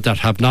the Borough that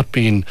have not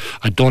been,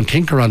 I don't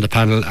think, are on the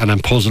panel, and I'm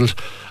puzzled.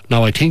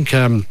 Now, I think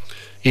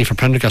Aoife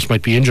Prendergast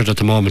might be injured at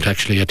the moment,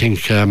 actually. I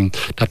think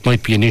that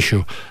might be an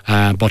issue.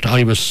 But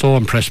I was so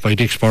impressed by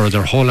Dixborough,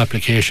 their whole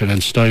application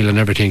and style and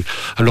everything.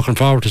 I'm looking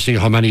forward to see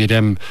how many of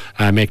them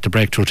make the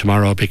breakthrough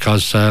tomorrow,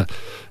 because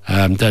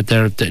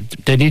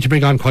they need to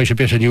bring on quite a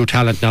bit of new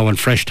talent now, and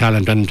fresh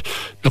talent, and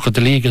look at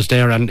the league is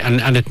there, and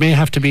it may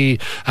have to be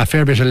a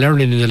fair bit of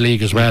learning in the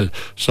league as well.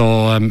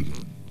 So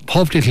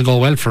hopefully it'll go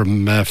well for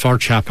him, for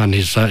Chap and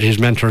his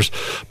mentors.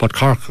 But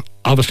Cork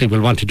obviously will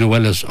want to do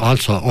well as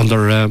also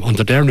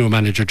under their new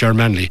manager, Ger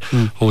Manley,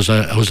 who's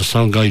a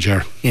sound guy,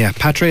 Ger. Yeah,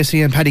 Pat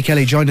Tracy and Paddy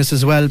Kelly join us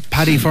as well.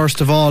 Paddy, first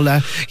of all,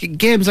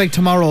 games like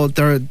tomorrow,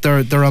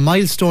 they're a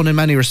milestone in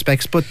many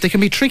respects, but they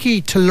can be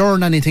tricky to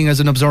learn anything as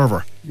an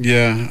observer.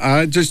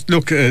 Yeah, just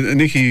look,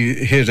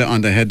 Nicky hit it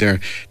on the head there.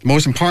 The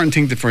most important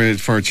thing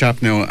for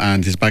Chap now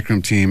and his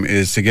backroom team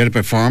is to get a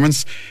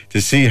performance,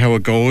 to see how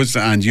it goes,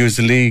 and use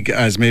the league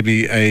as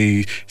maybe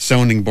a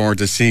sounding board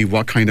to see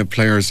what kind of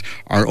players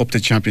are up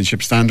to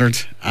championship standard,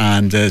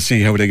 and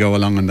see how they go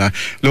along on that.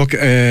 Look,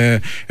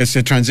 it's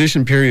a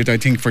transition period, I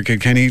think, for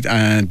Kilkenny,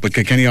 but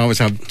Kilkenny always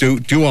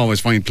do always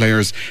find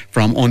players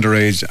from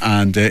underage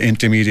and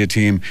intermediate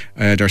team,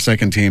 their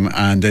second team,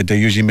 and they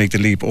usually make the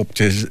leap up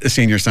to a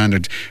senior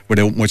standard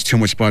without too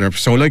much bother.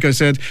 So like I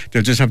said,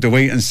 they'll just have to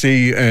wait and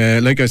see.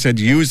 Like I said,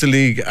 use the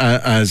league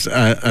as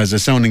a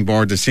sounding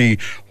board to see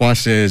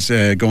what is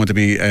going to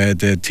be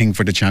the thing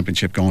for the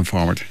championship going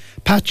forward.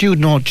 Pat, you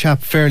know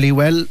Chap fairly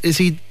well. Is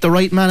he the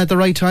right man at the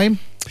right time?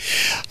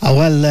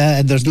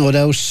 There's no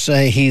doubt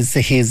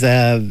he's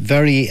a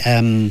very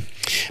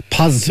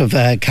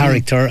positive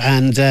character,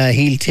 and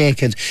he'll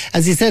take it.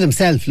 As he said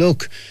himself,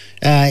 look,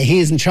 he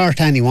isn't short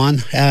anyone.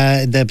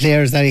 The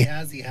players that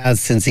he has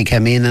since he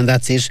came in, and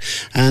that's it.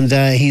 And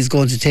he's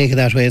going to take it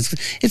that way.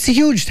 It's a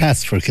huge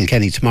task for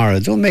Kilkenny tomorrow.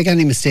 Don't make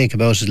any mistake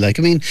about it. Like,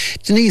 I mean,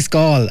 Denise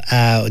Gall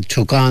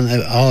took on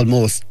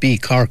almost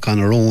beat Cork on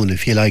her own,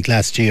 if you like,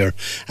 last year.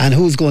 And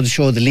who's going to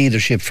show the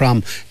leadership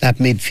from that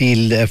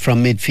midfield,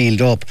 from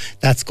midfield up?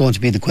 That's going to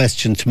be the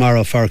question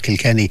tomorrow for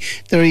Kilkenny.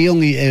 There are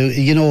young,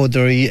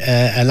 there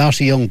are a lot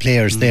of young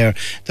players there.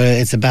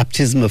 It's a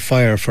baptism of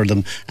fire for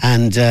them,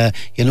 and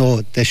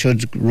they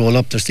should roll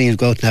up their sleeves,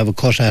 go out and have a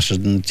cut at it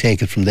and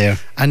take it from there.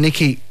 And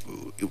Nicky,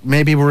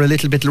 maybe we're a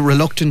little bit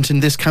reluctant in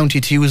this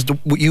county to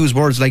use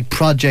words like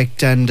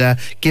project and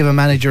give a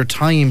manager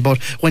time, but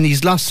when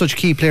he's lost such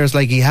key players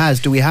like he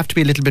has, do we have to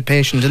be a little bit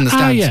patient in the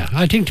stands? Yeah,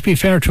 I think to be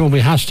fair to him we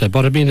has to,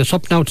 but I mean it's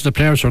up now to the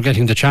players who are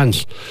getting the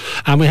chance,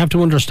 and we have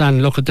to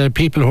understand, look at the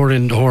people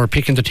who are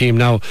picking the team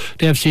now.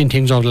 They have seen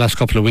things over the last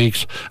couple of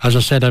weeks. As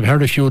I said, I've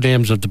heard a few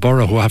names of the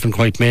Borough who haven't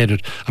quite made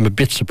it. I'm a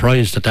bit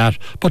surprised at that,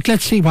 but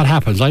let's see what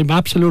happens. I'm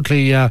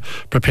absolutely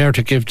prepared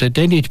to give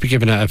they need to be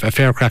given a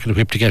fair crack at the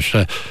whip to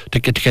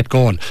get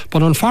going.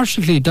 But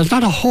unfortunately there's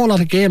not a whole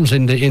lot of games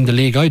in the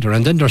league either,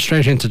 and then they're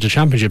straight into the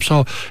championship,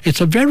 so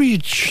it's a very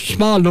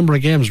small number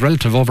of games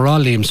relative overall,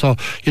 Liam, so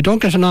you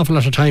don't get an awful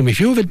lot of time. If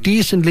you have a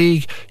decent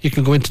league, you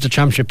can go into the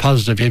championship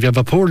positive. If you have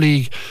a poor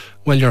league,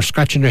 well, you're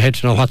scratching your head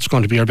to know what's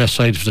going to be your best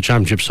side for the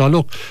championship. So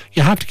look,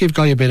 you have to give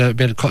Guy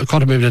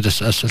cut him a bit of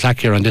slack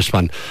here on this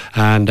one,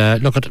 and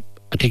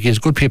I think there's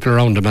good people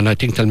around them, and I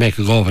think they'll make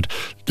a go of it.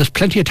 There's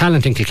plenty of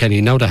talent in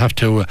Kilkenny. Now they have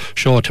to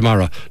show it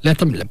tomorrow. Let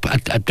them,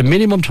 at the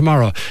minimum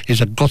tomorrow,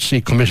 is a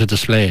gutsy, committed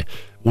display.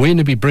 Win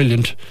would be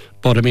brilliant,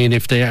 but I mean,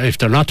 if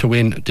they're not to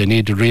win, they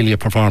need really a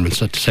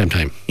performance at the same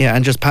time. Yeah,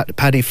 and just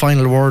Paddy,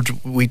 final word.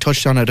 We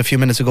touched on it a few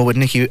minutes ago with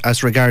Nicky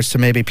as regards to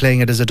maybe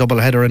playing it as a double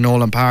header in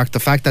Nolan Park. The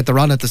fact that they're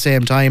on at the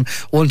same time,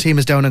 one team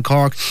is down in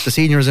Cork, the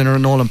seniors in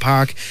Nolan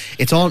Park.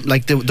 It's all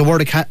like the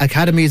word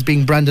academy is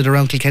being branded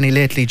around Kilkenny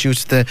lately due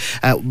to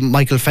the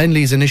Michael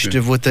Fenley's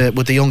initiative with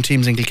the young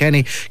teams in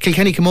Kilkenny.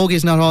 Kilkenny Camogie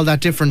is not all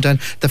that different, and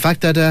the fact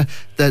that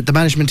the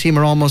management team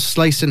are almost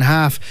sliced in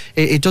half,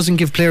 it doesn't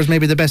give players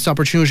maybe the best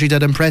opportunity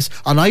that impress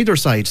on either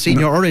side,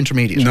 senior or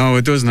intermediate. No,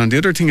 it doesn't. And the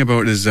other thing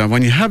about it is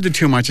when you have the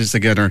two matches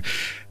together,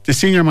 the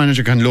senior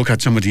manager can look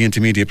at some of the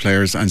intermediate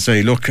players and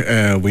say, look,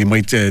 we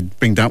might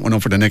bring that one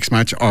up for the next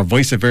match, or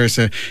vice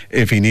versa,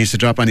 if he needs to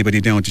drop anybody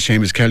down to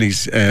Seamus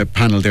Kelly's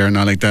panel there and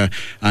all like that,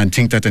 and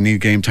think that they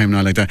need game time and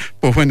all like that.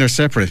 But when they're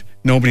separate,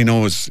 nobody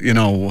knows,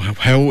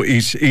 how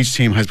each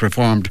team has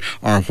performed,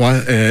 or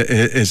what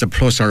is a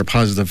plus or a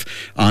positive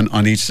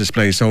on each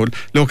display. So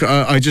look,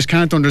 I just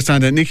can't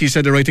understand that. Nicky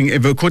said the right thing.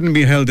 If it couldn't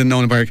be held in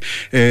Nolan Park,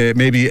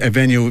 maybe a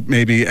venue,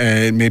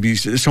 maybe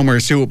somewhere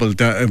suitable,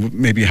 that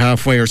maybe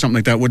halfway or something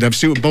like that, would have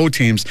suited both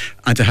teams,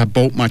 and to have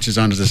both matches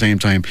on at the same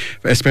time,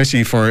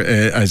 especially for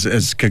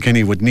as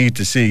Kilkenny would need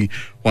to see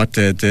what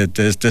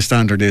the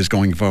standard is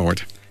going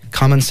forward.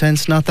 Common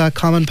sense, not that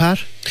common,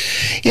 Pat?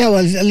 Yeah,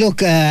 well,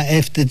 look,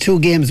 if the two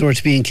games were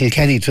to be in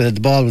Kilkenny, the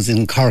ball was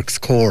in Cork's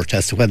court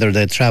as to whether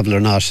they'd travel or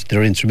not,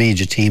 their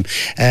intermediate team.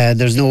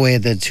 There's no way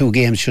the two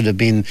games should have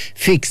been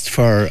fixed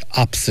for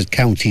opposite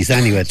counties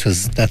anyway.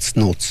 That's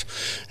nuts,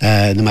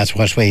 no matter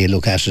what way you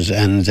look at it.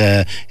 And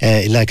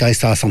like I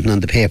saw something on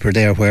the paper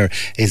there where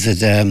is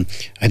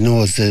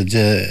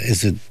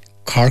it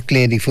Cork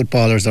lady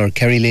footballers or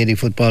Kerry lady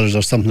footballers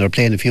or something are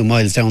playing a few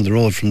miles down the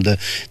road from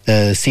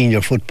the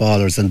senior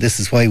footballers, and this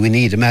is why we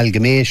need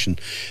amalgamation.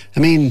 I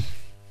mean,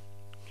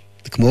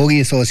 the Camogie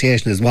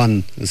Association is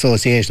one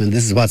association, and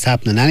this is what's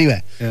happening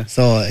anyway. Yeah.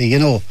 So,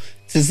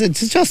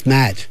 it's just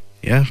mad.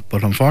 Yeah,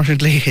 but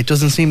unfortunately it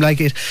doesn't seem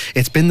like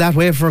it's been that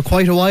way for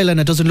quite a while, and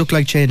it doesn't look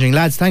like changing.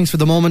 Lads, thanks for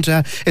the moment.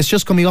 It's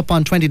just coming up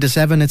on 20 to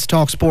 7. It's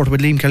Talk Sport with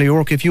Liam Kelly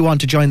O'Rourke. If you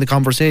want to join the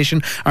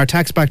conversation, our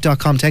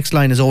taxback.com text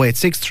line is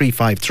 086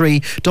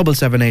 353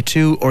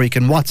 7782, or you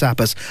can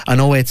WhatsApp us on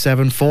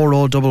 087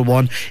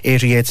 4011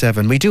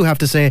 887. We do have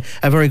to say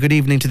a very good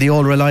evening to the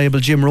all reliable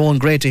Jim Rowan.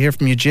 Great to hear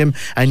from you, Jim,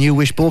 and you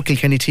wish both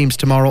Kilkenny teams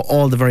tomorrow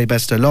all the very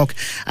best of luck.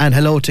 And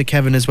hello to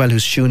Kevin as well,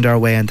 who's tuned our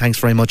way, and thanks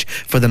very much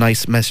for the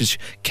nice message,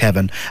 Kevin.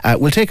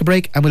 We'll take a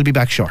break and we'll be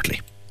back shortly.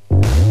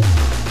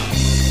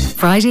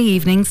 Friday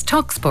evenings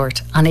Talk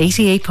Sport on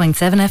 88.7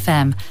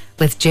 FM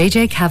with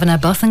JJ Kavanagh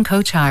Bus and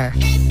Coach Hire.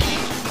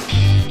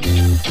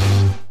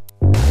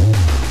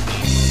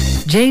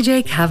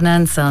 JJ Kavanagh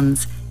and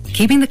Sons,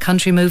 keeping the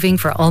country moving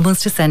for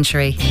almost a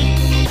century.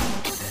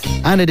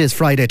 And it is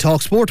Friday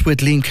Talk Sport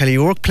with Liam Kelly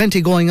O'Rourke.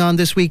 Plenty going on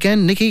this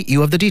weekend. Nicky,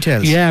 you have the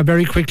details. Yeah,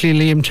 very quickly,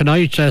 Liam.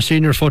 Tonight,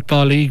 Senior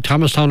Football League,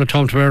 Thomastown at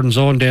home to Verdon's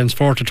Own,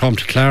 Danesfort at home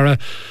to Clara.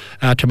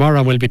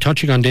 Tomorrow, we'll be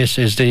touching on this,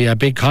 is the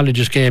big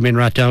colleges game in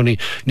Rathdowney.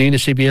 Nina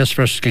CBS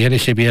versus Kilkenny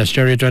CBS.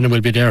 Jerry Drennan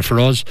will be there for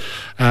us.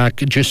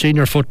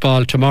 Senior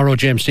football tomorrow,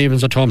 James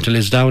Stevens at home to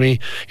Lisdowney.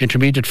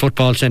 Intermediate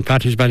football, St.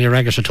 Patrick's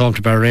Ballyraggis at home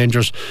to Bar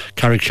Rangers.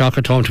 Carrickshock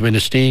at home to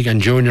Innisteag.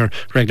 And junior,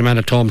 Gregnaman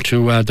at home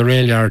to the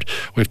Rail Yard.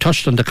 We've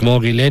touched on the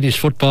Camogie. Ladies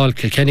football,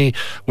 Kilkenny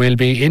will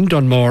be in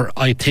Dunmore,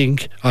 I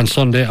think, on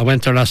Sunday. I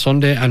went there last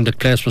Sunday and the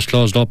place was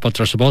closed up, but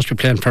they're supposed to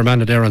be playing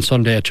Fermanagh there on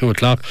Sunday at 2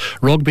 o'clock.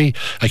 Rugby,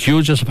 a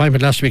huge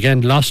disappointment last weekend.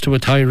 Lost to a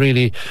tie,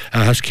 really,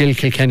 has killed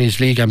Kilkenny's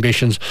league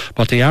ambitions,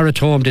 but they are at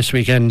home this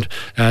weekend.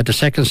 The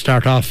seconds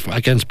start off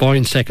against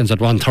Boyne seconds at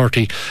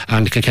 1:30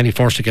 and Kilkenny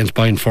first against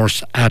Boyne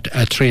first at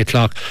 3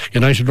 o'clock.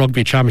 United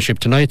Rugby Championship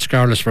tonight,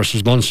 Scarlets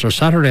versus Munster.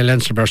 Saturday,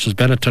 Leinster versus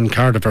Benetton.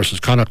 Cardiff versus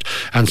Connacht.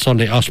 And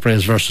Sunday,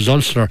 Ospreys versus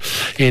Ulster.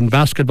 In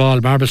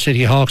basketball, Marble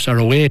City Hawks are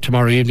away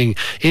tomorrow evening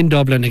in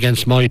Dublin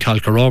against Moy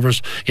Talca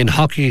Rovers. In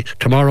hockey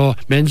tomorrow,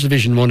 Men's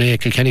Division 1A,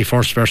 Kilkenny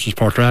first versus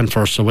Portrane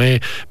first away.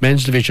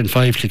 Men's Division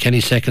 5,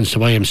 Kilkenny seconds to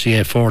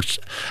YMCA fourths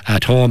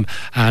at home.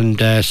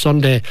 And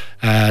Sunday,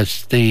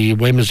 the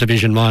Women's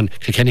Division 1,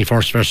 Kilkenny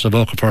first versus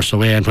Avoca first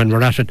away. And when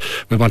we're at it,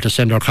 we want to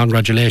send our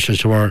congratulations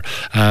to our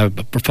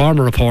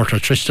former reporter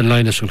Tristan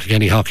Linus from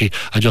Kilkenny Hockey.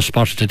 I just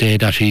spotted today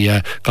that he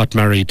got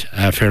married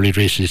fairly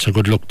recently, so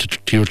good luck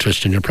to you,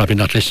 Tristan. You're probably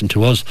not listening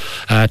to us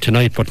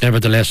tonight, but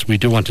nevertheless we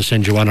do want to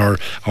send you on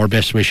our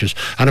best wishes.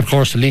 And of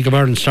course the League of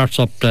Ireland starts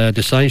up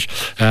this night.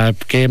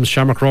 Games: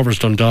 Shamrock Rovers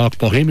Dundalk,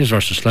 Bohemians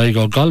versus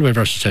Sligo, Galway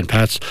versus St.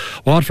 Pat's,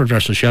 Waterford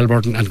versus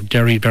Shelburne, and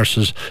Derry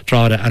versus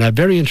Drogheda. And a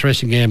very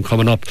interesting game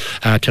coming up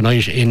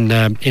tonight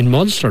in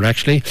Munster.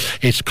 Actually,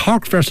 it's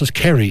Cork versus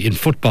Kerry in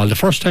football. The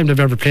first time they've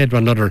ever played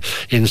one another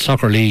in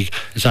soccer league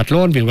is at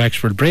Loneview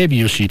Wexford, Brave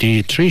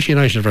UCD, Treaty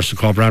United versus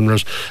Cobh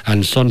Ramblers,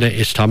 and Sunday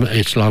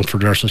it's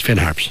Longford versus Finn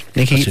Harps.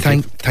 Nicky,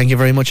 thank you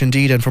very much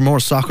indeed. And for more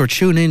soccer,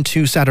 tune in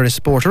to Saturday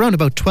Sport around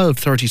about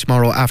 12:30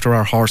 tomorrow after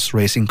our horse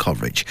racing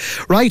coverage.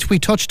 Right, we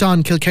touched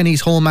on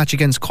Kilkenny's home match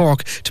against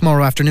Cork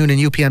tomorrow afternoon in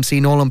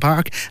UPMC Nolan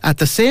Park. At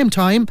the same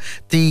time,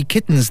 the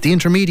Kittens, the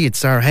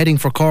intermediates, are heading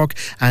for Cork,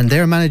 and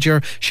their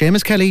manager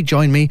Seamus Kelly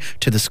joined me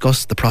to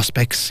discuss the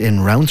prospects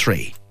in round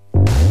 3.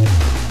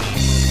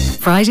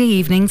 Friday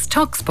evenings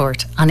Talk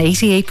Sport on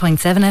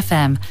 88.7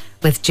 FM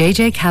with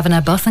JJ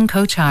Kavanagh Bus and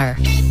Coach Hire.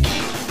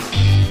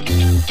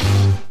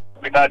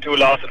 We've had 2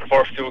 losses in the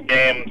first 2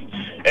 games.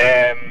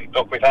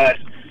 Look,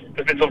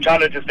 there's been some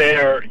challenges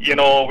there. You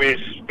know, we'd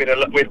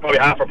probably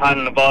half our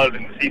panel involved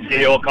in the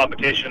CCAO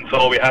competition,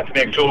 so we had to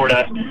make sure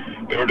that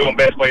we were doing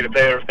best by the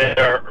players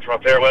there from a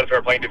player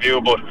welfare point of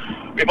view. But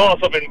we've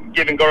also been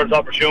giving girls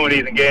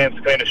opportunities in games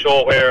to kind of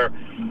show where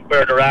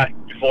they're at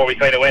before we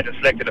kind of went and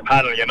selected a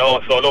panel, you know.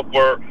 So look,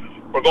 we're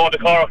we're going to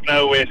Cork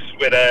now with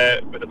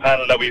a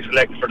panel that we've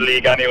selected for the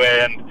league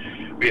anyway,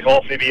 and we'd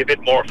hopefully be a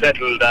bit more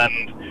settled.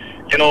 And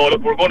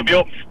look, we're going to be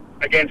up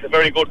against a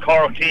very good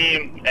Cork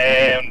team,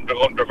 and they're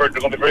going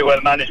to be very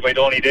well managed by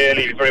Donny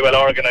Daly, very well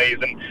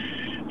organised, and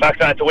in fact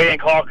that away in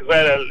Cork as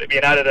well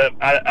being added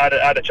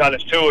a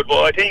challenge to it.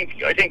 But I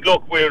think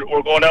look, we're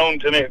going down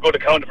to make a good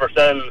account of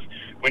ourselves.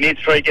 We need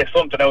to try to get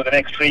something out of the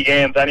next 3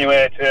 games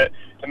anyway to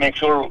make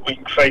sure we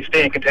can try to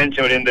stay in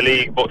contention within the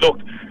league. But look,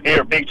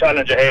 here, big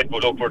challenge ahead,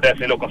 but look, we're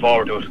definitely looking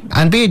forward to it.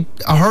 And be it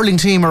a hurling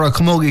team or a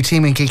camogie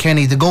team in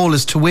Kilkenny, the goal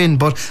is to win.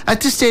 But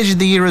at this stage of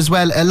the year as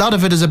well, a lot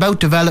of it is about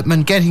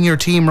development, getting your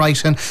team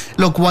right. And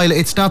look, while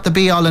it's not the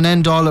be-all and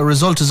end-all, a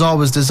result is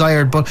always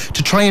desired, but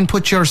to try and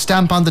put your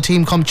stamp on the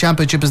team come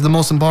championship is the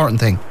most important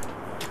thing.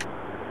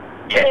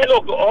 Yeah,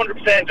 look,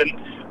 100%.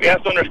 And we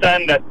have to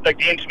understand that like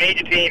the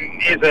intermediate team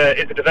is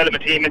a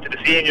development team into the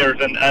seniors,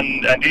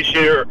 and this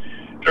year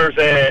there's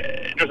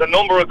a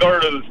number of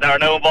girls that are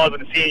now involved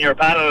in the senior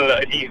panel.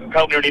 You can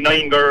count nearly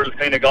 9 girls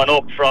kind of gone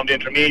up from the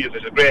intermediates,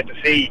 which is great to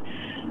see.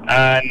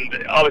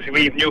 And obviously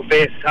we have new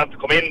faces have to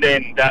come in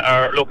then that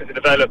are looking to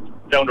develop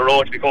down the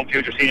road to become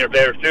future senior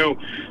players too.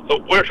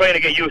 So we're trying to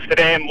get used to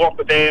them, work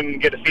with them,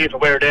 get a feel for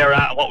where they're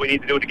at and what we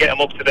need to do to get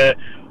them up to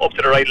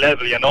the right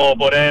level,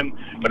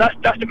 But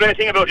that's the great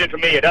thing about the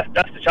intermediate.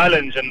 That's the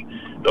challenge.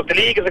 And look, the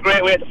league is a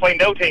great way to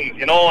find out things,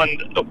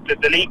 And look,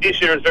 the league this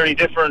year is very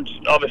different.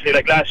 Obviously,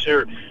 like last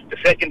year, the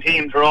second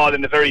teams are all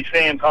in the very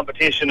same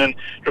competition, and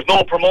there's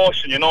no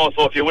promotion,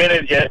 So if you win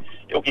it,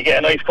 you get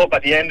a nice cup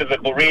at the end of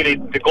it. But really,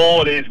 the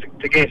goal is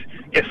to get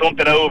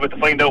something out of it, to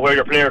find out where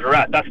your players are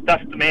at. That's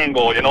the main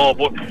goal,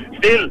 But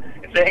still,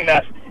 it's saying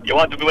that you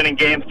want to be winning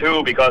games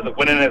too, because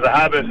winning is a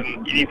habit,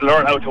 and you need to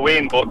learn how to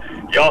win. But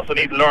you also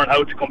need to learn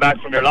how to come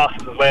back from your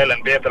losses as well,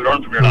 and be able to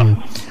learn from your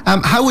losses.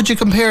 How would you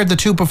compare the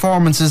 2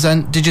 performances,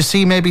 and did you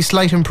see maybe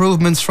slight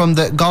improvements from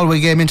the Galway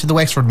game into the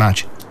Wexford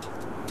match?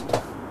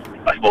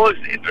 I suppose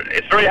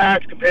it's very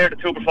hard to compare the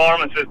 2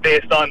 performances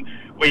based on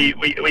we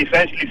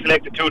essentially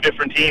selected 2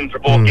 different teams for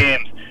both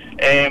games.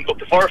 But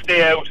the first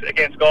day out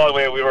against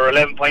Galway, we were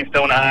 11 points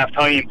down at half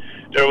time.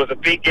 There was a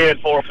big gale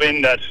force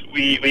wind that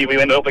we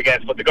went up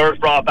against, but the girls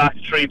brought back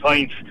 3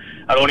 points,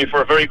 and only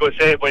for a very good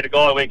save by the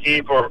Galway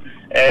keeper,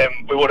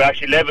 we would have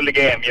actually level the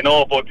game,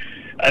 But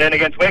and then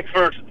against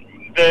Wexford,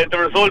 the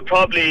result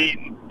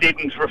probably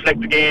didn't reflect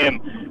the game.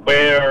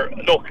 Where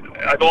look,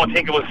 I don't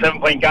think it was a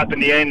 7-point gap in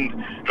the end.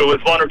 There was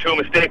 1 or 2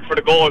 mistakes for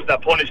the goals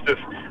that punished us,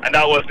 and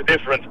that was the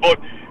difference. But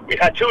we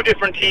had 2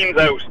 different teams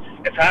out.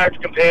 It's hard to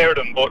compare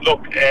them, but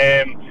look,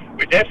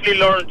 we definitely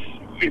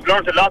we've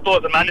learned a lot though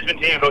as a management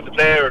team about the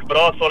players, but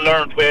also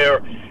learned where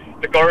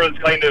the girls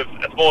kind of,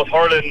 I suppose,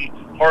 hurling,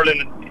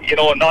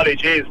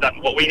 knowledge is, that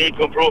what we need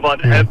to improve on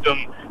to help them,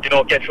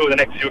 get through the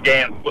next few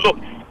games. But look,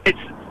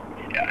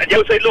 the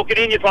outside looking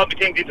in, you'd probably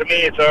think the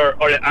intermediates are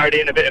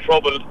they in a bit of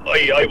trouble.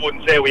 I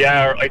wouldn't say we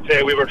are. I'd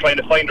say we were trying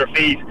to find our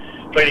feet,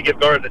 trying to give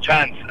girls a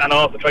chance, and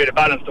also try to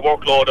balance the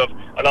workload of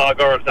a lot of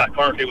girls that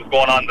currently was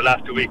going on the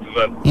last 2 weeks as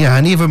well. Yeah,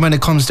 and even when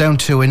it comes down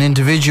to an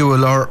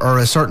individual or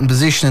a certain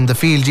position in the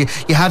field,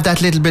 you have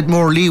that little bit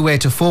more leeway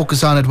to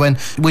focus on it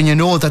when you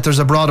know that there's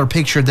a broader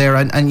picture there,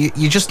 and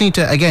you just need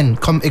to, again,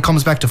 it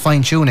comes back to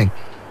fine-tuning.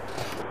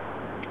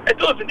 It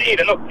does indeed,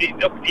 and look,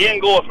 the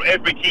end goal for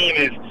every team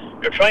is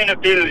you're trying to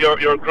build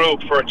your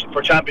group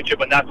for championship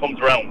when that comes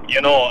around,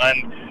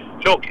 and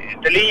look,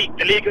 the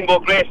league can go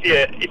great for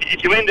you.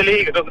 If you win the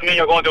league, it doesn't mean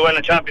you're going to do well in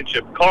the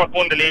championship. Cork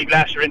won the league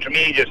last year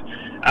intermediate,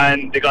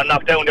 and they got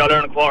knocked down in the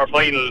All-Ireland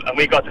quarter-final, and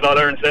we got to the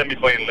All-Ireland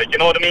semi-final. You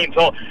know what I mean?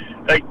 So,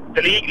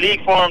 the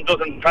league form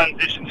doesn't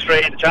transition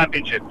straight into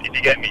championship, if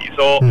you get me.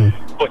 So,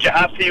 but you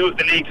have to use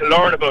the league to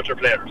learn about your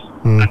players,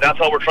 and that's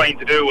what we're trying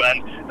to do,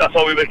 and that's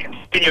what we will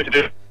continue to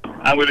do.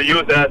 And we will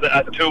use it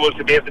as a tool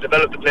to be able to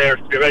develop the players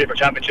to be ready for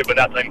championship when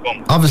that time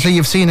comes. Obviously,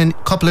 you've seen a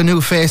couple of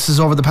new faces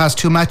over the past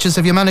 2 matches.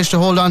 Have you managed to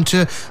hold on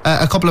to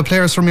a couple of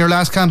players from your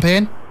last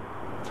campaign?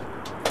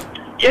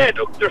 Yeah,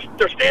 look, there's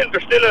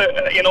still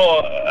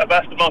a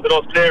vast amount of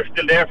those players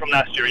still there from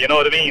last year. You know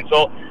what I mean?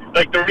 So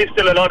there is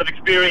still a lot of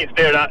experience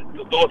there that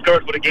those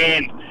girls would have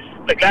gained.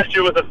 Like last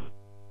year was a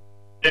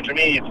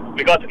intermediate.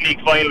 We got to the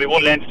league final. We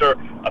won Leinster.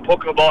 I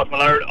put them ball from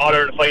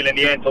All-Ireland final in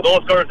the end. So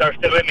those girls that are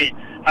still with me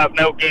have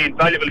now gained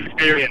valuable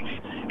experience,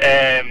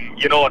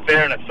 in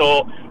fairness.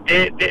 So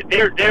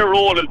their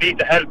role will be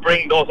to help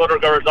bring those other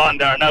girls on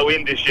that are now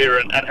in this year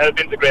and help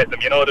integrate them,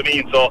 you know what I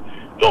mean? So,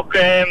 look,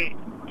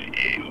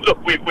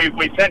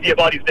 we've plenty of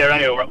bodies there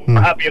anyway.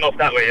 We're happy enough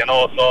that way,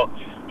 So,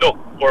 look,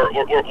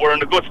 we're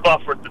in a good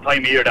spot for the time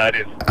of year that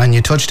is. And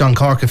you touched on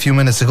Cork a few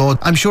minutes ago.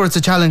 I'm sure it's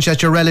a challenge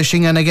that you're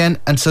relishing, and again,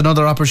 it's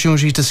another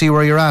opportunity to see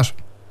where you're at.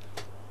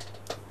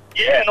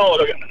 Yeah, no,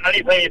 look,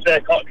 anytime you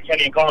say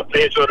Kenny and Cork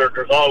play each other,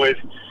 there's always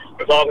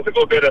a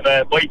good bit of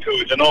a bite to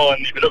it, And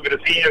if you look at the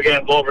senior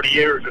games over the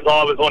years, there's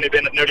always only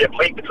been nearly a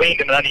point between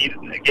them in any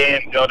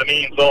game, you know what I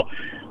mean? So,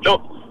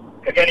 look,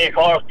 Kenny and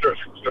Cork, there's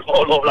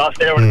no love lost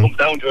there when it comes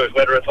down to it,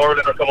 whether it's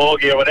hurling or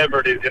camogie or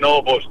whatever it is,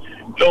 But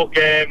look,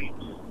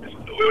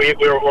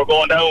 we're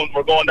going down.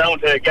 We're going down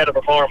to get a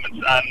performance,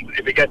 and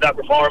if we get that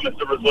performance,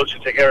 the result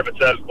should take care of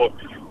itself. But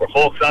we're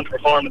focused on the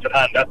performance at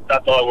hand.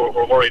 That's all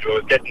we're worried about,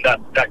 is getting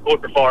that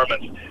good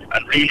performance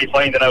and really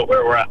finding out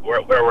where we're at.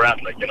 Where we're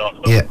at, like, you know.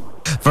 So. Yeah.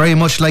 Very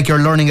much like you're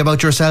learning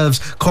about yourselves.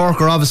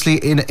 Cork are obviously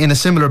in a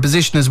similar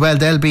position as well.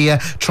 They'll be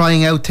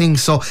trying out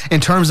things. So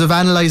in terms of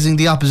analysing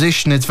the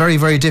opposition, it's very,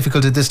 very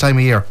difficult at this time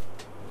of year.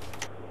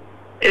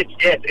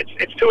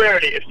 It's too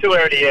early. It's too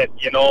early yet,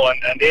 you know.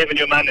 And David,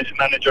 new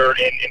manager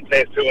in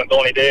place too, and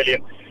Tony Daly.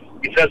 And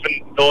myself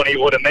and Tony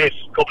would have met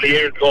a couple of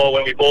years ago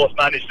when we both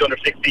managed the under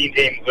 16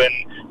 teams when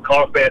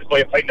Cork based by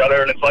a final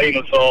Ireland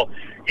final. So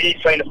he's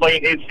trying to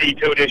find his feet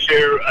too this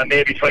year, and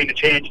maybe trying to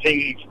change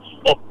things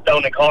up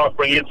down in Cork,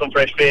 bring in some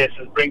fresh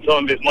faces, bring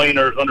some of his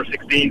minors under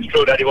 16s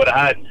through that he would have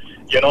had,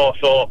 you know.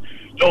 So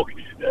look,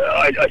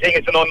 I think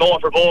it's an unknown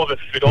for both of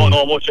us. We don't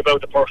know much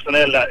about the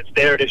personnel that's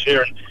there this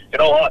year, and you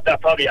know what,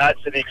 that probably adds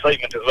to the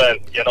excitement as well,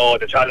 you know,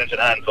 the challenge in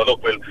hand. So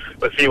look, we'll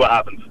see what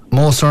happens.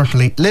 Most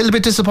certainly. A little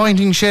bit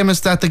disappointing,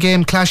 Seamus, that the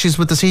game clashes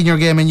with the senior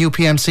game in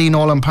UPMC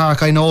Nolan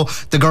Park. I know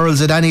the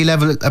girls at any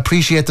level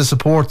appreciate the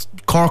support.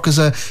 Cork is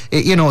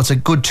it's a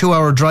good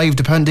 2-hour drive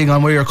depending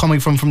on where you're coming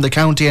from the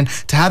county, and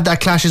to have that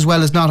clash as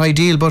well is not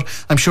ideal, but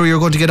I'm sure you're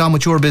going to get on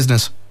with your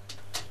business.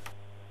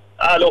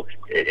 Look,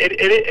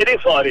 it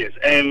is what it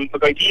is.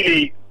 Look,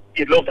 ideally,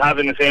 you'd love to have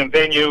it in the same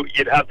venue.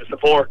 You'd have the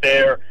support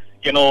there,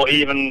 you know,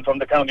 even from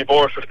the county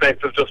board's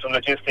perspective, just from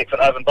logistics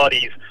and having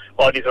bodies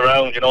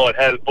around, you know, it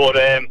helped. But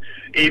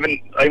even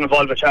I'm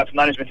involved with Chaps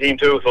management team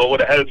too, so it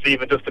would have helped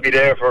even just to be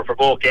there for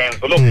both games.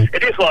 But look,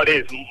 it is what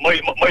it is.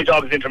 My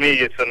job is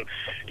intermediates, and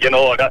you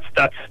know that's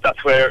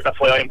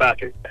why I'm back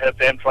to help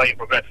them try and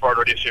progress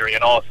further this year. You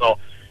know, so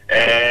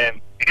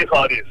it is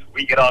what it is.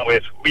 We get on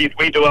with it.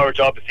 We do our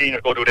job. The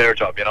seniors go do their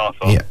job. You know.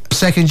 So. Yeah.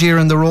 Second year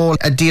in the role,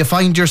 do you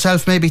find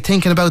yourself maybe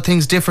thinking about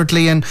things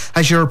differently, and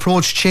has your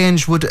approach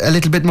changed with a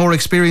little bit more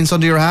experience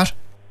under your hat?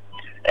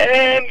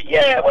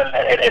 Yeah, well,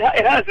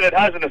 it has and it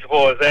hasn't, I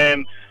suppose.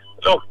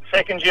 Look,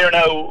 second year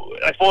now,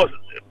 I suppose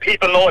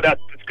people know that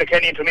the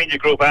Kilkenny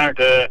Intermediate Group aren't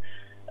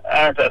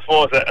I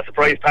suppose, a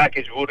surprise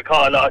package. We would have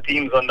caught a lot of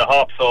teams on the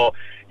hop, so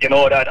you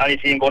know that any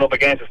team going up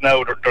against us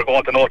now, they're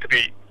going to know to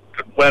be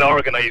well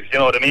organised, you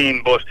know what I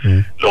mean? But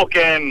look,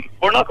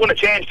 we're not going to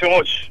change too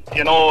much,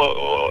 you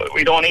know.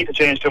 We don't need to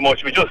change too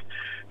much. We just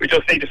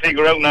need to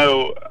figure out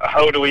now,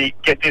 how do we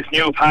get this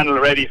new panel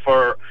ready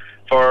for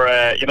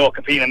you know,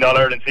 competing in the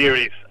All-Ireland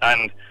series.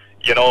 And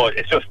you know,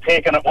 it's just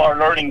taking up our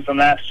learnings from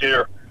last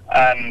year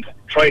and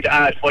try to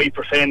add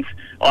 5%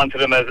 onto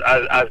them as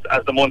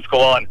the months go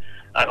on,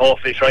 and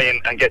hopefully try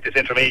and get this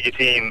intermediate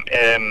team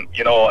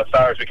you know, as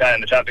far as we can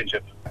in the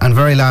championship. And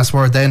very last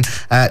word then,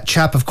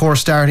 Chap of course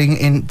starting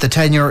in the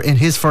tenure in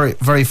his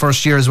very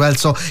first year as well,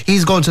 so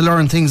he's going to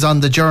learn things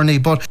on the journey,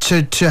 but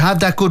to have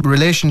that good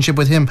relationship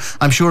with him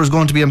I'm sure is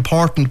going to be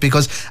important,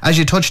 because as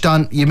you touched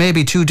on, you may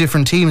be two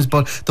different teams,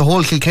 but the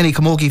whole Kilkenny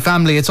Camogie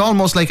family, it's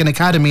almost like an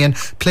academy, and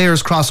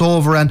players cross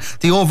over, and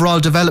the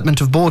overall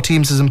development of both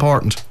teams is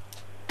important.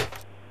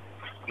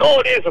 No,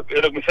 it is.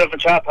 Look, myself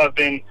and Chap have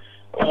been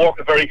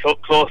working very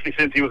closely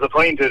since he was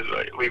appointed.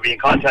 We've been in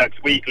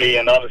contact weekly,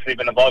 and obviously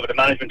been involved with the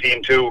management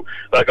team too,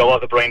 like I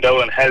was at Brian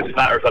Dowell, and health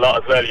matters a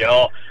lot as well, you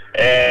know.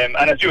 And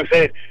as you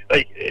said,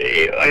 like,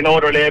 I know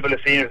they're labelled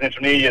as seniors and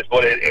intermediates,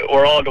 but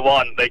we're all the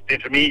one. Like, the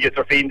intermediates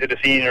are feeding to the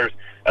seniors.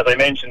 As I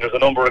mentioned, there's a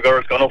number of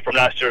girls gone up from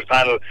last year's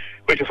panel,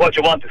 which is what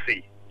you want to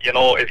see. You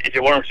know, if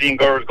you weren't seeing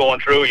girls going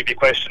through, you'd be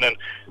questioning,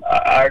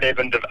 are they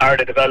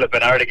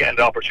developing, are they getting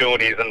the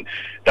opportunities? And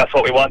that's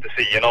what we want to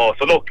see, you know.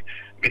 So look,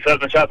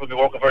 myself and Chap will be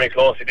working very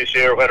closely this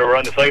year, whether we're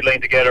on the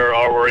sideline together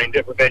or we're in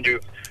different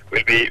venues.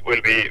 We'll be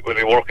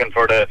working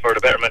for the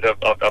betterment of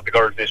the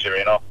girls this year,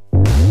 you know.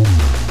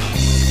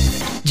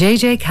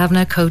 JJ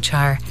Kavanagh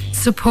Coachar,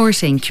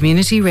 supporting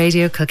Community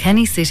Radio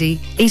Kilkenny City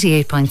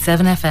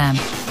 88.7 FM.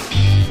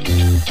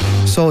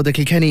 So the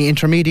Kilkenny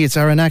Intermediates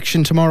are in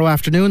action tomorrow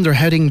afternoon. They're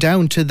heading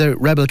down to the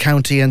Rebel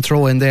County, and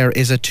throw-in there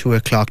is at 2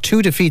 o'clock.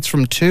 2 defeats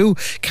from 2.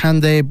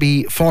 Can they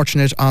be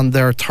fortunate on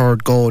their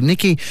third go?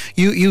 Nicky,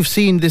 you've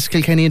seen this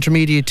Kilkenny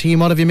Intermediate team.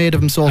 What have you made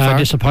of them so far?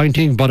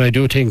 Disappointing, but I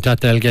do think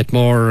that they'll get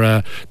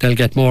more. They'll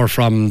get more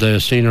from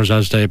the seniors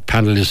as the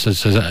panel is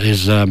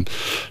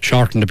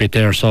shortened a bit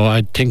there. So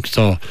I think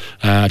so.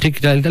 I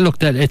think that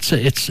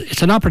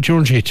it's an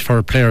opportunity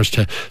for players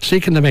to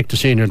seeking to make the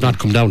seniors not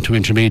come down to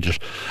intermediate,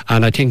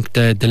 and I think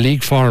the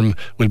league form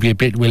will be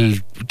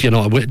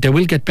they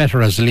will get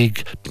better as the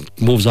league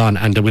moves on,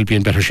 and they will be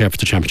in better shape for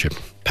the championship.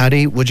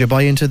 Paddy, would you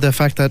buy into the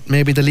fact that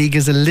maybe the league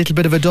is a little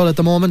bit of a dull at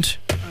the moment?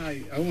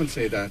 I wouldn't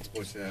say that,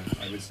 but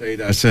I would say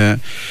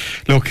that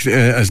look,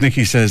 as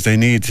Nicky says, they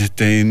need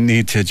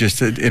to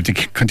just, if they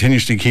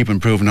continuously keep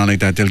improving on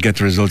like that, they'll get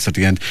the results at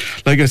the end.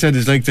 Like I said,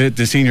 it's like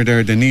the senior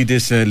there, they need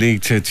this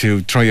league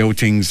to try out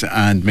things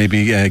and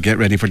maybe get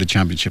ready for the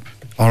championship.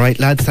 Alright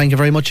lads, thank you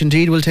very much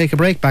indeed. We'll take a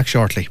break, back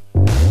shortly.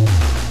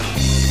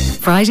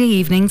 Friday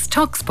evenings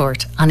Talk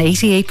Sport on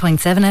 88.7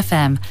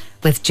 FM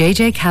with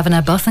JJ Kavanagh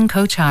Bus and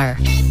Coach Hire.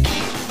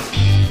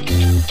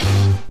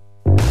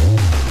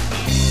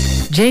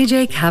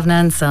 JJ Kavanagh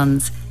and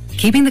Sons,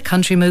 keeping the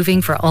country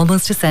moving for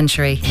almost a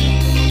century.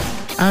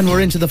 And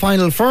we're into the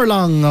final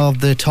furlong of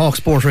the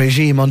TalkSport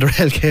regime under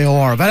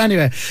LKOR. But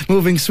anyway,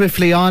 moving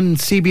swiftly on,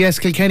 CBS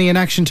Kilkenny in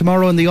action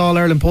tomorrow in the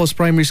All-Ireland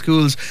Post-Primary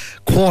Schools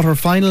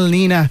quarter-final.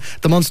 Nina,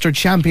 the Munster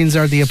champions,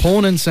 are the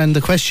opponents, and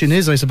the question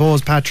is, I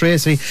suppose, Pat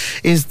Tracy,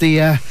 is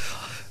the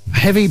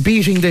heavy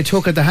beating they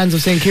took at the hands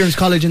of St. Kieran's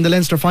College in the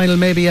Leinster final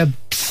maybe a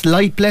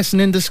slight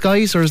blessing in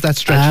disguise, or is that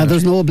stretching?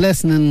 There's no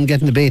blessing in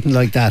getting a beating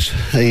like that.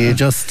 You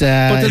just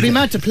but they'll be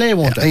mad to play,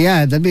 won't they?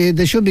 Yeah,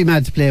 they should be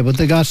mad to play, but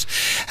they just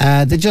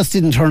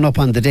didn't turn up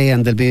on the day,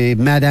 and they'll be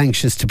mad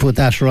anxious to put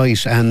that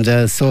right, and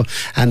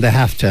they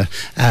have to.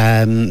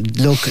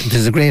 Look,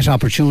 there's a great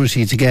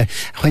opportunity to get,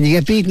 when you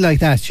get beaten like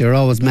that, you're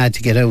always mad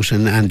to get out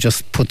and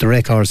just put the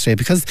record straight,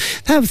 because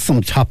they have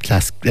some top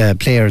class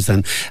players,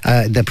 and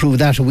they proved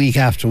that a week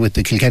after with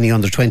the Kilkenny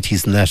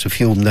under-20s and that, a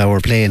few of them that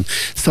were playing.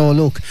 So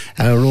look,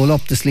 roll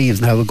up the sleeves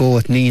and have a go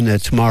at Nina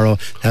tomorrow.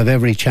 They have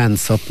every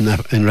chance up in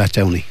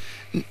Rathdowney.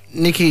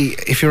 Nicky,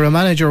 if you're a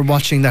manager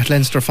watching that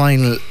Leinster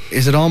final,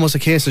 is it almost a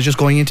case of just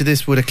going into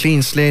this with a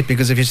clean slate?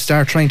 Because if you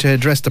start trying to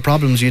address the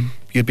problems, you'd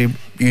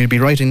be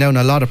writing down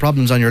a lot of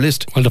problems on your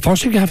list. Well, the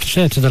first thing you have to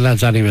say to the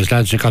lads anyways,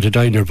 lads, you got to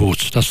die in your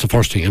boots. That's the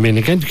first thing. I mean,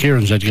 against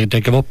Kieran's,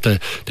 they give up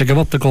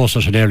the ghost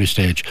at an early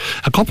sage.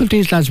 A couple of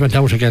these lads went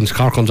out against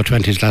Cork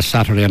under-20s last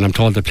Saturday, and I'm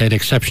told they played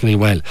exceptionally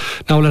well.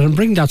 Now let them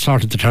bring that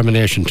sort of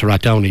determination to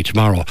Rathdowney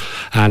tomorrow,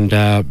 and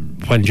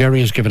when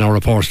Jerry is giving our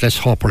reports, let's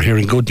hope we're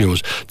hearing good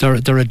news.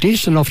 They're a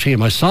decent enough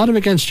team. I saw them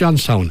against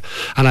Johnstown,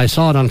 and I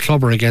saw it on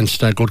Clubber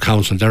against Good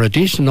Counsel. They're a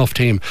decent enough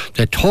team.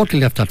 They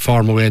totally left that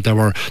form away. They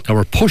were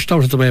pushed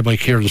out of the way by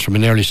Kieran's from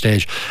an early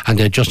stage, and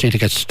they just need to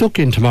get stuck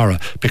in tomorrow,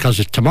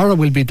 because tomorrow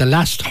will be the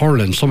last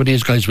hurling some of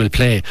these guys will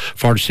play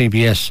for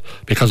CBS,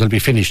 because they'll be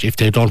finished if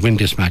they don't win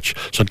this match.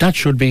 So that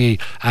should be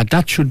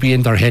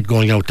in their head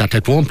going out, that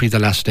it won't be the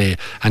last day,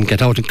 and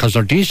get out, because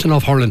they're decent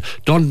enough hurling.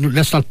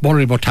 Let's not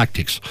worry about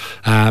tactics.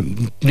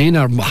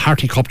 Nina are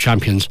Harty Cup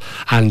champions,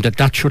 and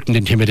that shouldn't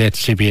intimidate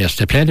CBS.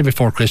 They played them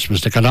before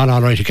Christmas. They got on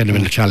all right to get them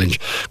in the challenge.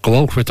 Go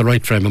out with the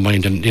right frame of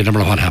mind, and you never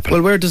know what happens.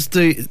 Well, where does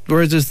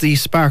the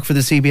spark for the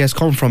CBS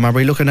come from? Are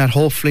we looking at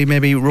hopefully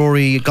maybe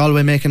Rory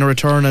Galway making a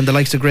return and the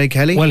likes of Greg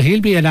Kelly? Well,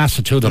 he'll be an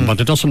asset to them, but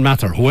it doesn't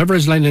matter. Whoever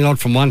is lining out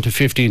from 1 to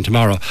 15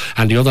 tomorrow,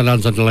 and the other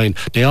lads on the line,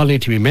 they all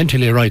need to be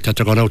mentally right that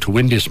they're going out to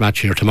win this match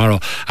here tomorrow,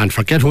 and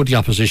forget who the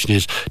opposition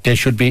is.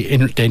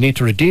 They need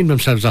to redeem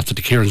themselves after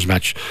the Kieran's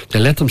match. They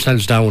let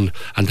themselves down,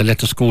 and they let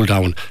the school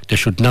down. They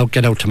should now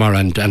get out tomorrow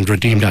and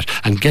redeem that,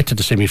 and get to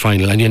the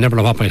semi-final, and you never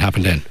know what might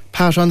happen then.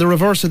 Pat, on the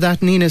reverse of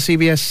that, Nina,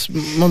 CBS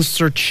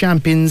Munster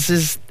champions,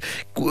 is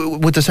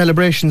with the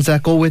celebrations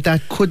that go with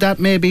that, could that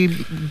maybe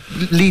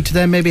lead to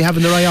them maybe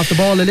having their eye off the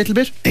ball a little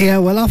bit? Yeah,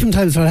 well,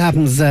 oftentimes what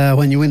happens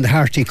when you win the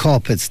Harty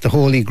Cup, it's the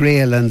Holy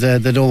Grail, and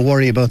they don't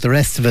worry about the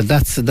rest of it.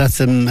 That's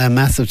a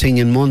massive thing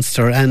in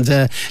Munster. And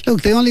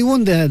look, they only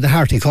won the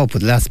Harty Cup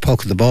with the last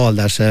puck of the ball,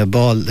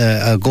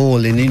 a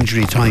goal in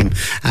injury time,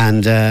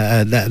 and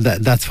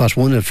that's what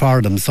won it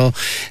for them. So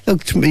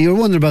look, you're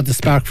wondering about the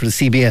spark for the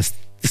CBS.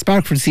 The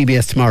spark for the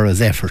CBS tomorrow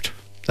is effort.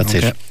 That's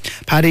it.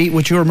 Paddy,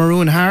 with your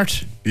maroon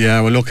heart?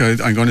 Yeah, well, look,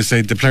 I'm going to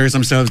say the players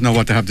themselves know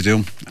what they have to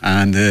do,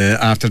 and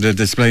after the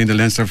display in the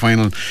Leinster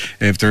final,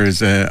 if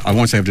there's I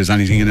won't say if there's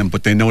anything in them,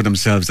 but they know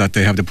themselves that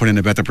they have to put in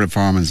a better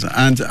performance,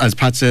 and as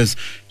Pat says,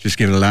 just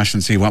give it a lash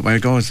and see what way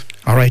it goes.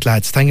 Alright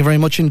lads, thank you very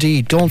much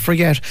indeed. Don't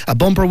forget, a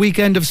bumper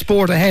weekend of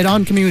sport ahead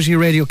on Community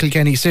Radio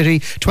Kilkenny City,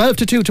 12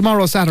 to 2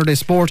 tomorrow, Saturday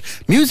sport,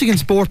 music and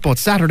sport, both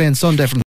Saturday and Sunday from